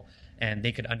people, and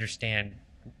they could understand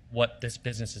what this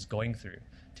business is going through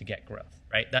to get growth,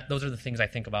 right? Those are the things I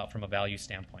think about from a value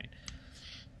standpoint.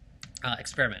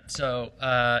 Experiment. So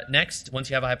next, once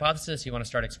you have a hypothesis, you want to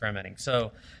start experimenting.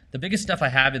 So the biggest stuff I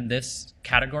have in this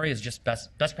category is just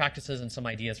best practices and some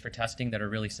ideas for testing that are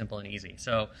really simple and easy.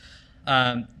 So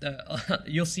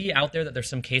you'll see out there that there's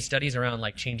some case studies around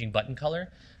like changing button color.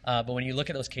 But when you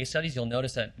look at those case studies, you'll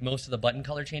notice that most of the button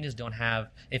color changes don't have,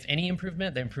 if any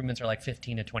improvement, the improvements are like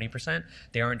 15 to 20%.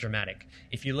 They aren't dramatic.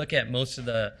 If you look at most of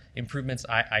the improvements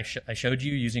I showed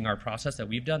you using our process that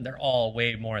we've done, they're all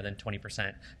way more than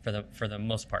 20% for the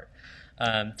most part.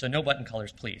 So no button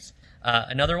colors, please.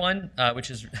 Another one,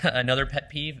 which is another pet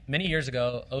peeve, many years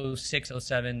ago, 06,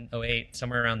 07, 08,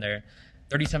 somewhere around there,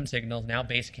 37 Signals, now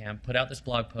Basecamp, put out this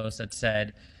blog post that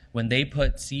said when they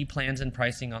put C plans and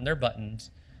pricing on their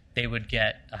buttons, they would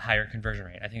get a higher conversion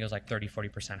rate. I think it was like 30,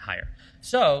 40% higher.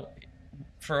 So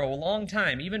for a long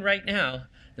time, even right now,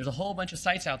 there's a whole bunch of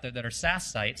sites out there that are SaaS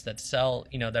sites that sell,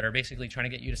 that are basically trying to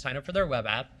get you to sign up for their web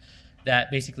app that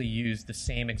basically use the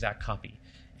same exact copy.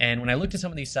 And when I looked at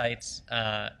some of these sites,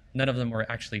 none of them were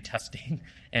actually testing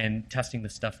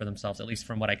this stuff for themselves, at least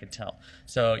from what I could tell.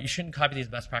 So you shouldn't copy these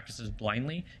best practices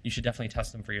blindly. You should definitely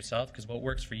test them for yourself, because what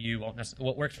works for you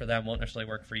what works for them won't necessarily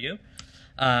work for you.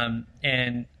 And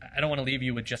I don't want to leave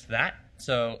you with just that.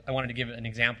 So I wanted to give an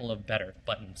example of better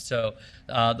buttons. So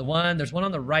there's one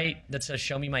on the right that says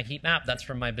 "Show me my heat map." That's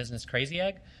from my business Crazy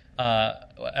Egg.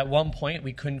 At one point,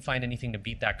 we couldn't find anything to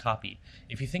beat that copy.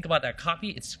 If you think about that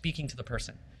copy, it's speaking to the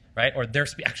person, right? Or they're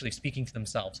actually speaking to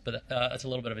themselves, but that's a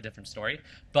little bit of a different story.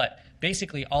 But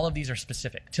basically, all of these are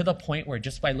specific to the point where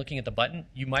just by looking at the button,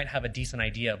 you might have a decent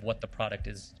idea of what the product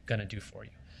is going to do for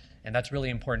you. And that's really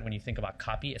important when you think about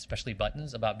copy, especially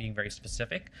buttons, about being very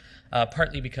specific,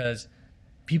 partly because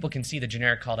people can see the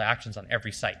generic call to actions on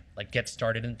every site, like get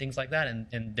started and things like that,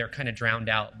 and they're kind of drowned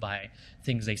out by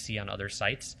things they see on other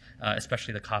sites,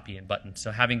 especially the copy and buttons.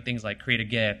 So having things like create a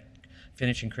GIF,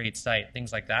 finish and create site,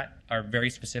 things like that are very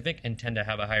specific and tend to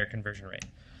have a higher conversion rate.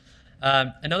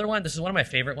 Another one, this is one of my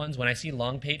favorite ones. When I see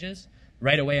long pages,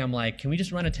 right away I'm like, can we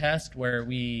just run a test where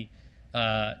we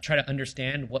try to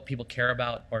understand what people care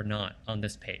about or not on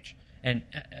this page? And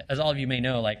as all of you may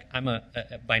know, like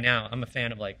by now I'm a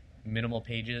fan of like minimal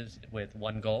pages with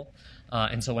one goal.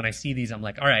 And so when I see these, I'm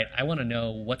like, all right, I want to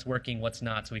know what's working, what's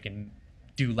not, so we can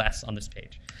do less on this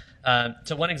page.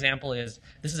 So one example is,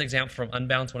 this is an example from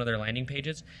Unbounce, one of their landing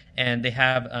pages, and they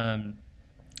have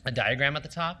a diagram at the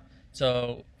top.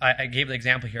 So I gave the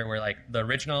example here where like the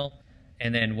original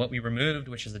and then what we removed,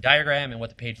 which is the diagram and what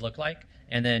the page looked like,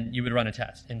 and then you would run a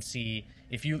test and see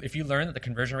if you learn that the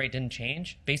conversion rate didn't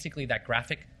change, basically that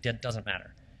graphic doesn't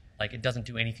matter. Like it doesn't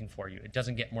do anything for you. It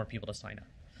doesn't get more people to sign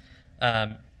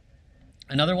up.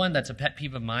 Another one that's a pet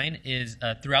peeve of mine is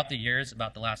throughout the years,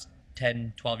 about the last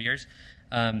 10, 12 years,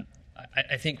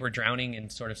 I think we're drowning in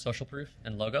sort of social proof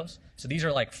and logos. So these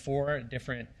are like 4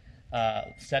 different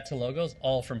sets of logos,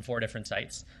 all from 4 different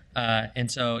sites. And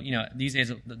so, these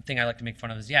days, the thing I like to make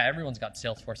fun of is, yeah, everyone's got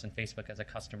Salesforce and Facebook as a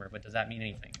customer, but does that mean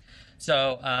anything?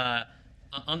 So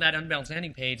on that Unbounce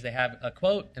landing page, they have a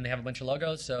quote and they have a bunch of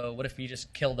logos. So what if you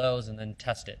just kill those and then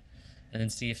test it and then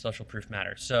see if social proof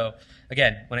matters? So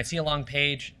again, when I see a long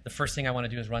page, the first thing I want to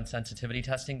do is run sensitivity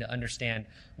testing to understand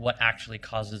what actually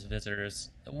causes visitors,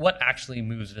 what actually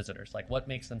moves visitors, like what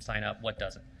makes them sign up, what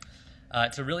doesn't.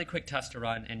 It's a really quick test to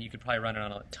run, and you could probably run it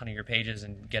on a ton of your pages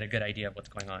and get a good idea of what's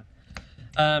going on.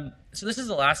 So this is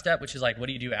the last step, which is like, what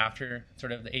do you do after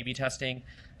sort of the A/B testing?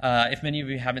 If many of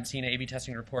you haven't seen an A/B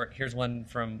testing report, here's one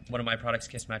from one of my products,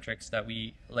 KissMetrics, that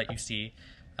we let you see.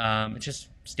 It's just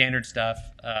standard stuff,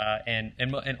 and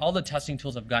all the testing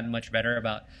tools have gotten much better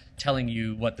about telling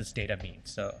you what this data means.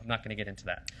 So I'm not going to get into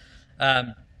that.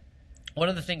 One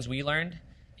of the things we learned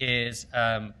is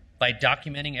by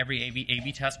documenting every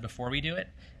A/B test before we do it,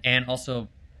 and also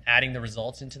adding the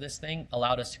results into this thing,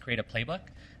 allowed us to create a playbook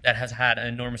that has had an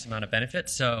enormous amount of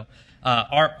benefits. So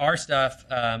our stuff,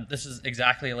 this is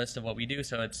exactly a list of what we do.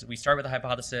 So we start with a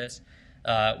hypothesis.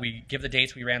 We give the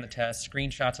dates we ran the test,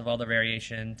 screenshots of all the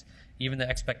variations, even the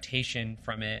expectation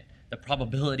from it, the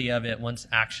probability of it once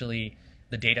actually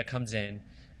the data comes in,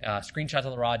 screenshots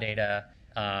of the raw data,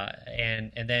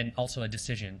 and then also a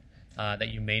decision that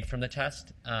you made from the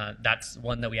test. That's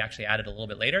one that we actually added a little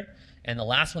bit later. And the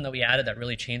last one that we added that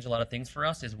really changed a lot of things for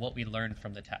us is what we learned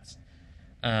from the test.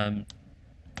 And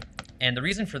the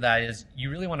reason for that is you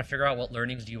really want to figure out what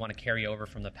learnings do you want to carry over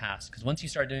from the past. Because once you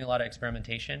start doing a lot of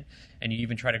experimentation and you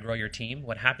even try to grow your team,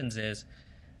 what happens is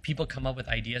people come up with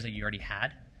ideas that you already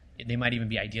had. They might even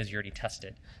be ideas you already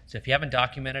tested. So if you haven't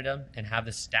documented them and have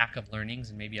this stack of learnings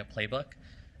and maybe a playbook,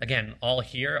 again, all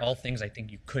things I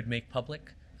think you could make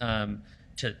public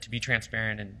to be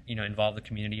transparent and involve the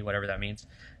community, whatever that means.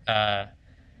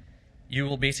 You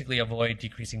will basically avoid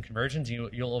decreasing conversions.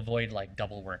 You'll avoid like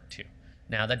double work too.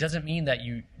 Now that doesn't mean that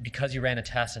because you ran a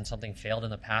test and something failed in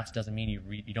the past doesn't mean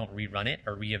you don't rerun it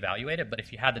or reevaluate it. But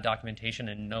if you had the documentation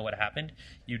and know what happened,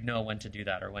 you'd know when to do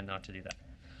that or when not to do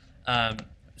that.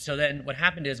 So then what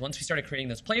happened is once we started creating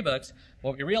those playbooks,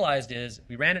 what we realized is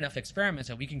we ran enough experiments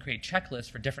that we can create checklists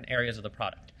for different areas of the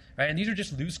product. Right? And these are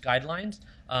just loose guidelines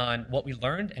on what we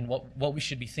learned and what we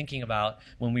should be thinking about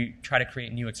when we try to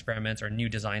create new experiments or new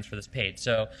designs for this page.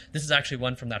 So this is actually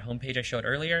one from that homepage I showed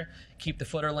earlier. Keep the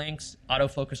footer links,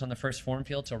 autofocus on the first form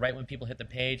field. So right when people hit the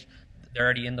page, they're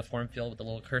already in the form field with the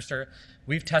little cursor.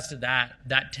 We've tested that.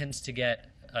 That tends to get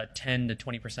a 10 to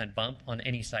 20% bump on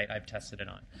any site I've tested it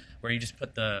on, where you just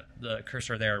put the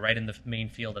cursor there right in the main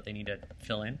field that they need to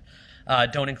fill in.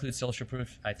 Don't include social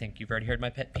proof. I think you've already heard my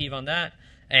pet peeve on that.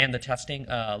 And the testing,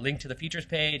 link to the features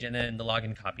page, and then the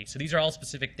login copy. So these are all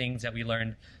specific things that we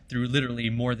learned through literally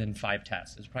more than 5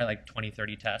 tests. It's probably like 20,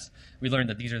 30 tests. We learned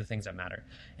that these are the things that matter.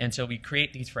 And so we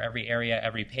create these for every area,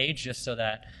 every page, just so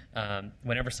that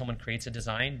whenever someone creates a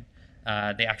design,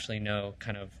 they actually know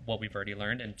kind of what we've already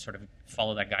learned and sort of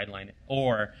follow that guideline.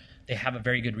 Or they have a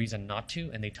very good reason not to,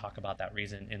 and they talk about that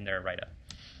reason in their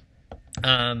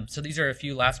write-up. So these are a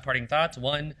few last parting thoughts.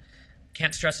 One,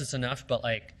 can't stress this enough, but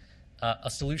like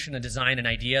a solution, a design, an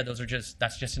idea,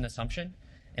 that's just an assumption.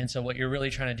 And so what you're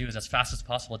really trying to do is as fast as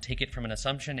possible take it from an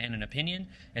assumption and an opinion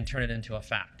and turn it into a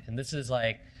fact. And this is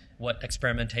like what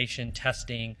experimentation,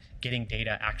 testing, getting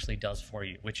data actually does for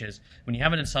you, which is when you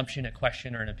have an assumption, a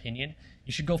question, or an opinion,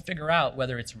 you should go figure out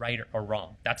whether it's right or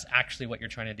wrong. That's actually what you're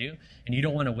trying to do. And you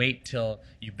don't want to wait till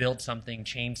you build something,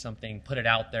 change something, put it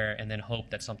out there, and then hope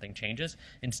that something changes.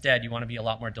 Instead, you want to be a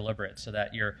lot more deliberate so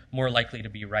that you're more likely to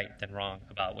be right than wrong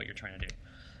about what you're trying to do.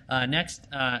 Next,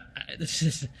 this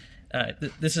is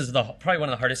this is probably one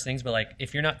of the hardest things, but like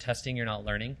if you're not testing, you're not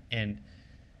learning. And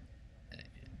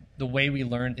the way we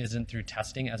learn isn't through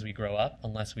testing as we grow up,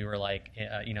 unless we were like,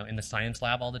 in the science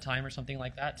lab all the time or something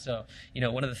like that. So,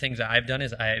 one of the things that I've done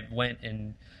is I went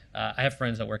and I have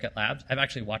friends that work at labs. I've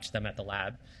actually watched them at the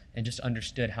lab and just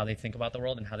understood how they think about the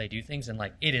world and how they do things. And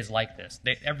like, it is like this.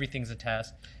 Everything's a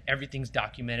test. Everything's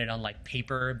documented on like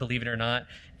paper, believe it or not.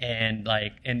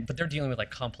 But they're dealing with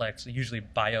like complex, usually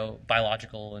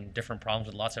biological and different problems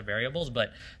with lots of variables.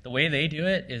 But the way they do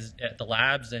it is at the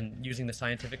labs and using the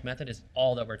scientific method is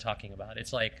all that we're talking about.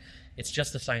 It's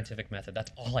just the scientific method.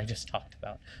 That's all I just talked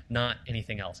about, not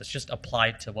anything else. It's just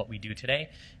applied to what we do today.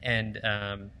 And,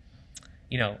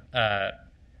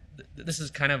 this is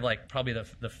kind of like probably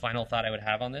the final thought I would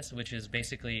have on this, which is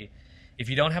basically, if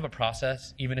you don't have a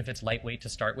process, even if it's lightweight to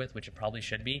start with, which it probably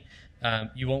should be,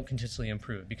 you won't continuously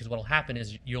improve, because what will happen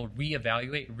is you'll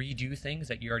reevaluate, redo things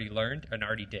that you already learned and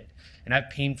already did. And I've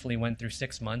painfully went through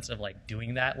 6 months of like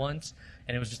doing that once,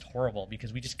 and it was just horrible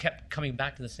because we just kept coming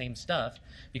back to the same stuff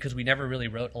because we never really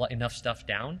wrote enough stuff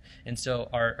down. And so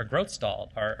our growth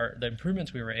stalled, the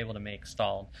improvements we were able to make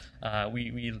stalled.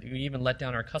 We even let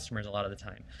down our customers a lot of the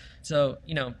time. So,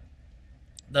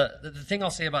 the thing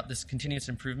I'll say about this continuous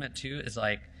improvement too is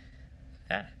like,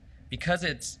 because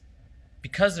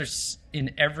there's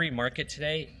in every market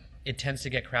today, it tends to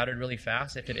get crowded really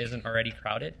fast if it isn't already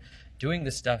crowded. Doing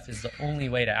this stuff is the only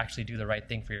way to actually do the right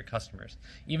thing for your customers.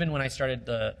 Even when I started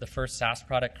the first SaaS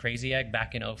product, Crazy Egg,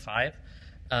 back in 2005,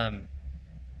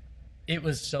 it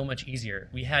was so much easier.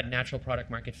 We had natural product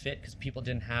market fit because people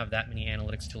didn't have that many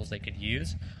analytics tools they could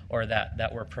use or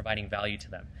that were providing value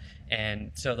to them.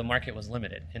 And so the market was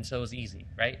limited, and so it was easy,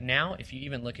 right? Now, if you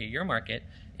even look at your market,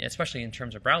 especially in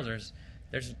terms of browsers,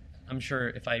 I'm sure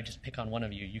if I just pick on one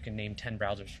of you, you can name 10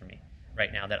 browsers for me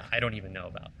right now that I don't even know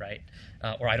about, right?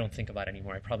 Or I don't think about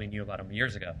anymore. I probably knew about them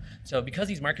years ago. So because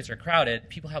these markets are crowded,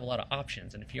 people have a lot of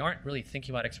options. And if you aren't really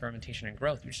thinking about experimentation and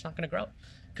growth, you're just not going to grow,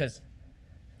 because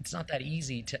it's not that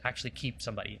easy to actually keep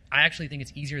somebody. I actually think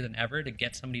it's easier than ever to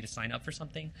get somebody to sign up for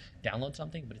something, download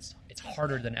something, but it's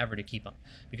harder than ever to keep them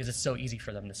because it's so easy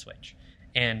for them to switch.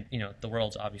 And the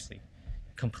world's obviously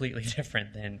completely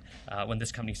different than when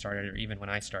this company started or even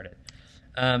when I started.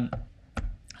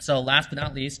 So last but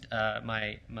not least,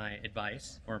 my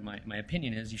advice or my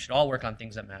opinion is you should all work on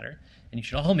things that matter, and you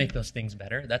should all make those things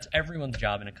better. That's everyone's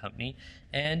job in a company,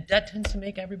 and that tends to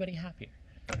make everybody happier.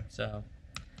 So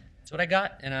that's what I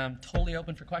got, and I'm totally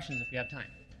open for questions if you have time.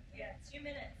 Yeah, 2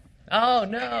 minutes. Oh,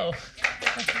 no.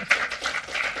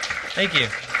 Thank you.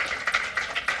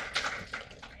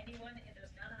 Anyone, there's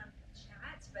none on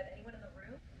chat, but anyone in the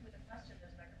room with a question,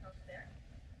 there's microphones there.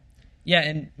 Yeah,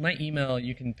 and my email,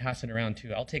 you can pass it around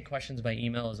too. I'll take questions by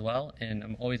email as well, and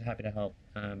I'm always happy to help.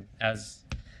 As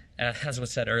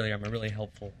was said earlier, I'm a really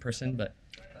helpful person, but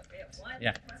We have one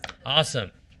yeah, question.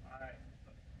 awesome.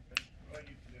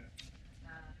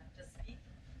 Just speak.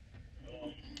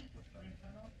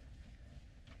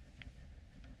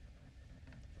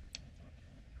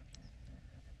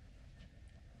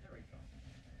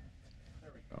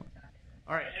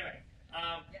 All right. Yeah,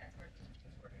 it's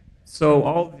working. So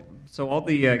all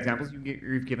the examples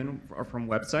you've given are from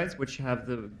websites which have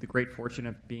the great fortune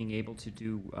of being able to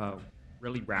do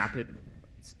really rapid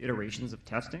iterations of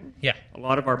testing. Yeah. A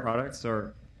lot of our products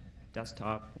are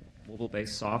desktop,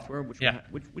 mobile-based software, which Yeah.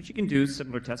 which you can do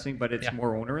similar testing, but it's Yeah.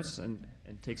 more onerous and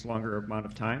takes longer amount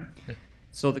of time.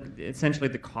 So essentially,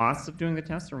 the costs of doing the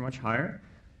tests are much higher.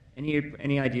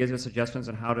 Any ideas or suggestions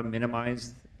on how to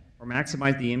minimize or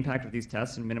maximize the impact of these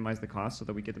tests and minimize the cost so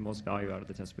that we get the most value out of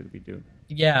the tests that we do?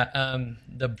 Yeah,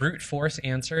 the brute force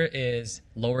answer is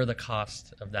lower the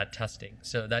cost of that testing.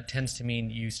 So that tends to mean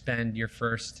you spend your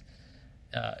first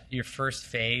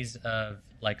phase of,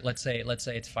 like, let's say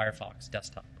it's Firefox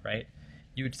desktop, right?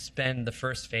 You would spend the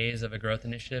first phase of a growth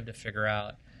initiative to figure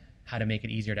out how to make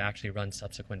it easier to actually run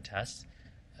subsequent tests.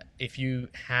 If you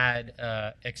had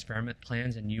experiment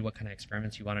plans and knew what kind of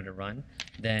experiments you wanted to run,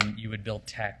 then you would build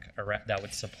tech that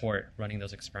would support running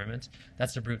those experiments.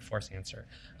 That's the brute force answer.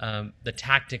 The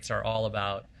tactics are all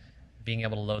about being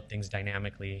able to load things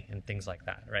dynamically and things like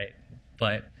that, right?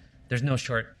 But there's no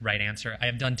short right answer. I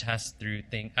have done tests through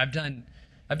things. I've done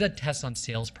tests on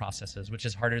sales processes, which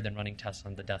is harder than running tests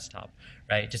on the desktop,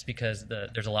 right? Just because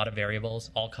there's a lot of variables.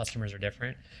 All customers are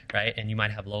different, right? And you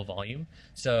might have low volume.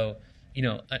 So,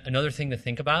 another thing to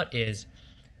think about is,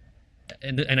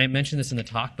 and I mentioned this in the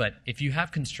talk, but if you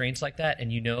have constraints like that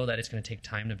and you know that it's going to take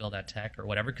time to build that tech or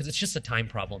whatever, because it's just a time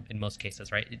problem in most cases,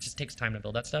 right? It just takes time to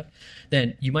build that stuff.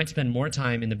 Then you might spend more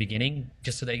time in the beginning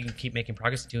just so that you can keep making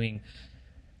progress doing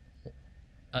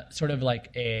sort of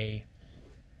like a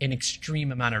an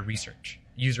extreme amount of research,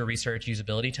 user research,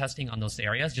 usability testing on those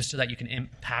areas, just so that you can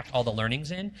impact all the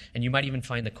learnings in, and you might even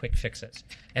find the quick fixes.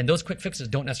 And those quick fixes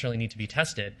don't necessarily need to be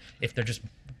tested if they're just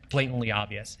blatantly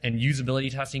obvious. And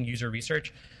usability testing, user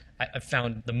research, I've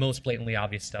found the most blatantly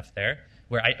obvious stuff there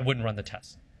where I wouldn't run the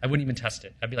test. I wouldn't even test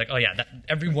it. I'd be like, oh yeah,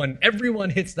 everyone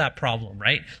hits that problem,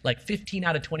 right? Like 15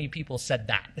 out of 20 people said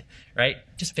that, right?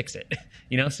 Just fix it,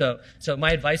 So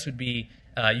my advice would be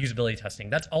usability testing.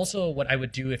 That's also what I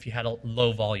would do if you had a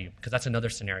low volume, because that's another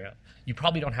scenario. You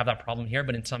probably don't have that problem here,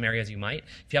 but in some areas you might.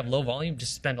 If you have low volume,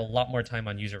 just spend a lot more time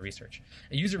on user research.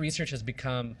 And user research has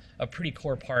become a pretty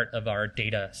core part of our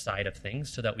data side of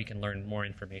things so that we can learn more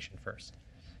information first.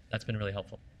 That's been really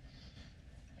helpful.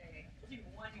 Okay, we'll do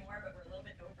one more, but we're a little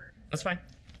bit over. That's fine.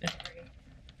 Yeah.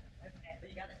 Okay, but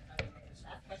you got it. Okay,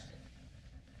 last question.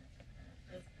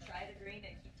 Just try the green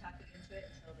and keep tapping into it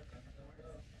until the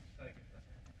words.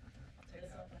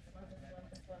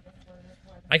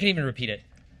 I can even repeat it.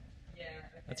 Yeah.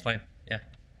 Okay. That's fine. Yeah.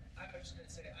 I was just going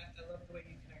to say, I love the way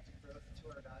you connected growth to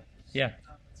our values. Yeah.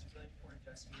 It's really important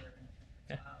to us here.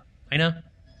 Yeah. I know.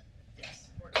 Yes,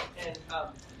 important. And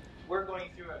we're going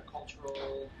through a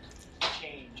cultural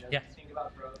change. As Yeah. we think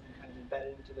about growth and kind of embed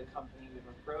it into the company. We have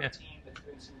a growth team that's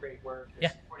doing some great work. Yeah.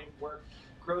 They're supporting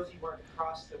growthy work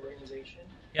across the organization.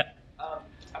 Yeah.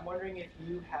 I'm wondering if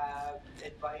you have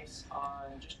advice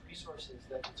on just resources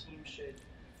that the team should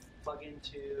plug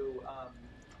into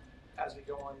as we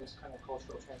go on this kind of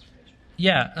cultural transformation.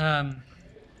 Yeah.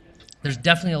 There's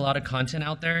definitely a lot of content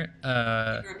out there.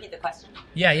 Can you repeat the question?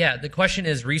 Yeah. The question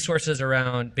is resources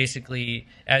around basically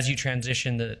as you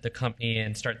transition the company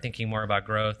and start thinking more about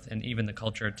growth and even the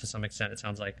culture to some extent, it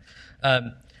sounds like.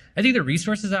 I think the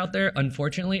resources out there,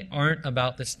 unfortunately, aren't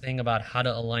about this thing about how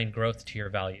to align growth to your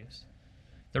values.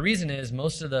 The reason is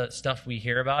most of the stuff we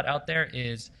hear about out there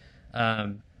is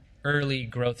early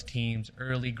growth teams,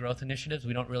 early growth initiatives.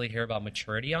 We don't really hear about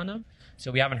maturity on them. So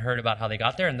we haven't heard about how they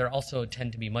got there. And they also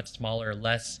tend to be much smaller,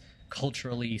 less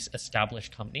culturally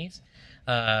established companies.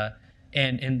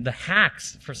 And the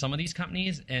hacks for some of these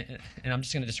companies, and I'm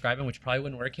just going to describe them, which probably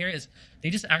wouldn't work here, is they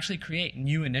just actually create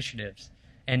new initiatives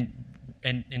and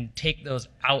take those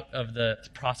out of the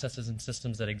processes and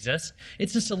systems that exist.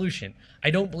 It's a solution. I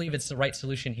don't believe it's the right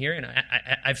solution here, and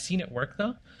I've seen it work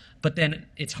though, but then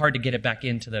it's hard to get it back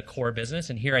into the core business.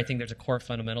 And here I think there's a core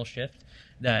fundamental shift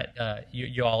that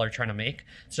you all are trying to make.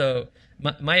 So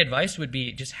my advice would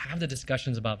be just have the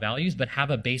discussions about values, but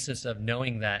have a basis of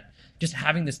knowing that, just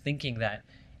having this thinking that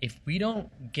if we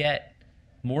don't get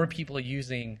more people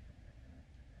using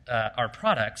our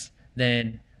products,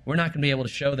 then we're not going to be able to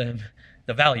show them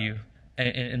the value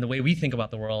and the way we think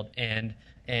about the world and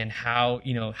how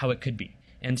it could be.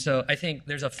 And so I think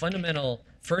there's a fundamental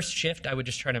first shift I would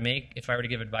just try to make if I were to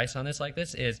give advice on this like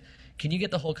this is, can you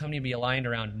get the whole company to be aligned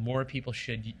around more people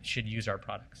should use our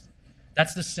products?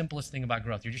 That's the simplest thing about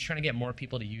growth. You're just trying to get more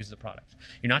people to use the product.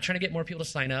 You're not trying to get more people to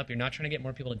sign up. You're not trying to get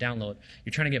more people to download.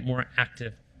 You're trying to get more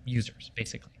active users,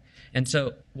 basically. And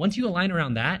so once you align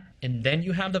around that and then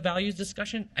you have the values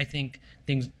discussion, I think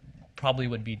things probably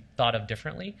would be thought of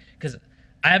differently. Because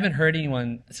I haven't heard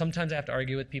anyone, sometimes I have to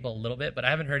argue with people a little bit, but I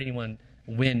haven't heard anyone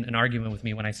win an argument with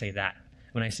me when I say that.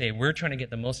 When I say we're trying to get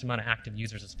the most amount of active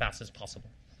users as fast as possible.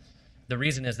 The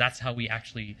reason is that's how we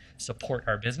actually support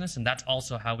our business, and that's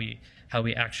also how we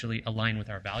actually align with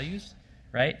our values,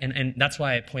 right? And that's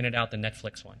why I pointed out the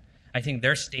Netflix one. I think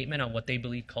their statement on what they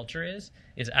believe culture is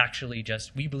actually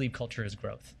just, we believe culture is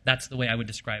growth. That's the way I would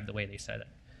describe the way they said it.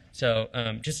 So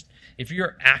just if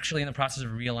you're actually in the process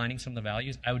of realigning some of the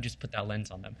values, I would just put that lens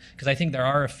on them. Because I think there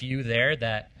are a few there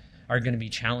that are going to be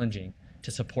challenging to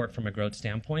support from a growth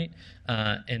standpoint,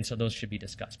 and so those should be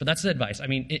discussed. But that's the advice. I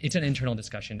mean, it's an internal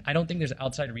discussion. I don't think there's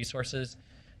outside resources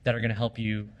that are going to help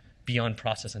you beyond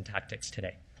process and tactics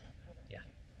today. Yeah,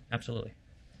 absolutely.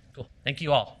 Cool. Thank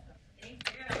you all.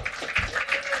 Thank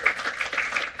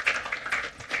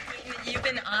you. You've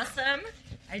been awesome.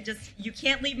 You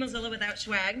can't leave Mozilla without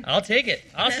swag. I'll take it.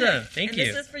 Awesome. Thank you.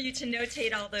 This is for you to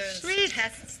notate all those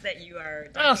tests that you are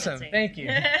documenting. Awesome. Thank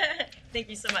you. Thank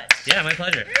you so much. Yeah, my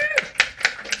pleasure.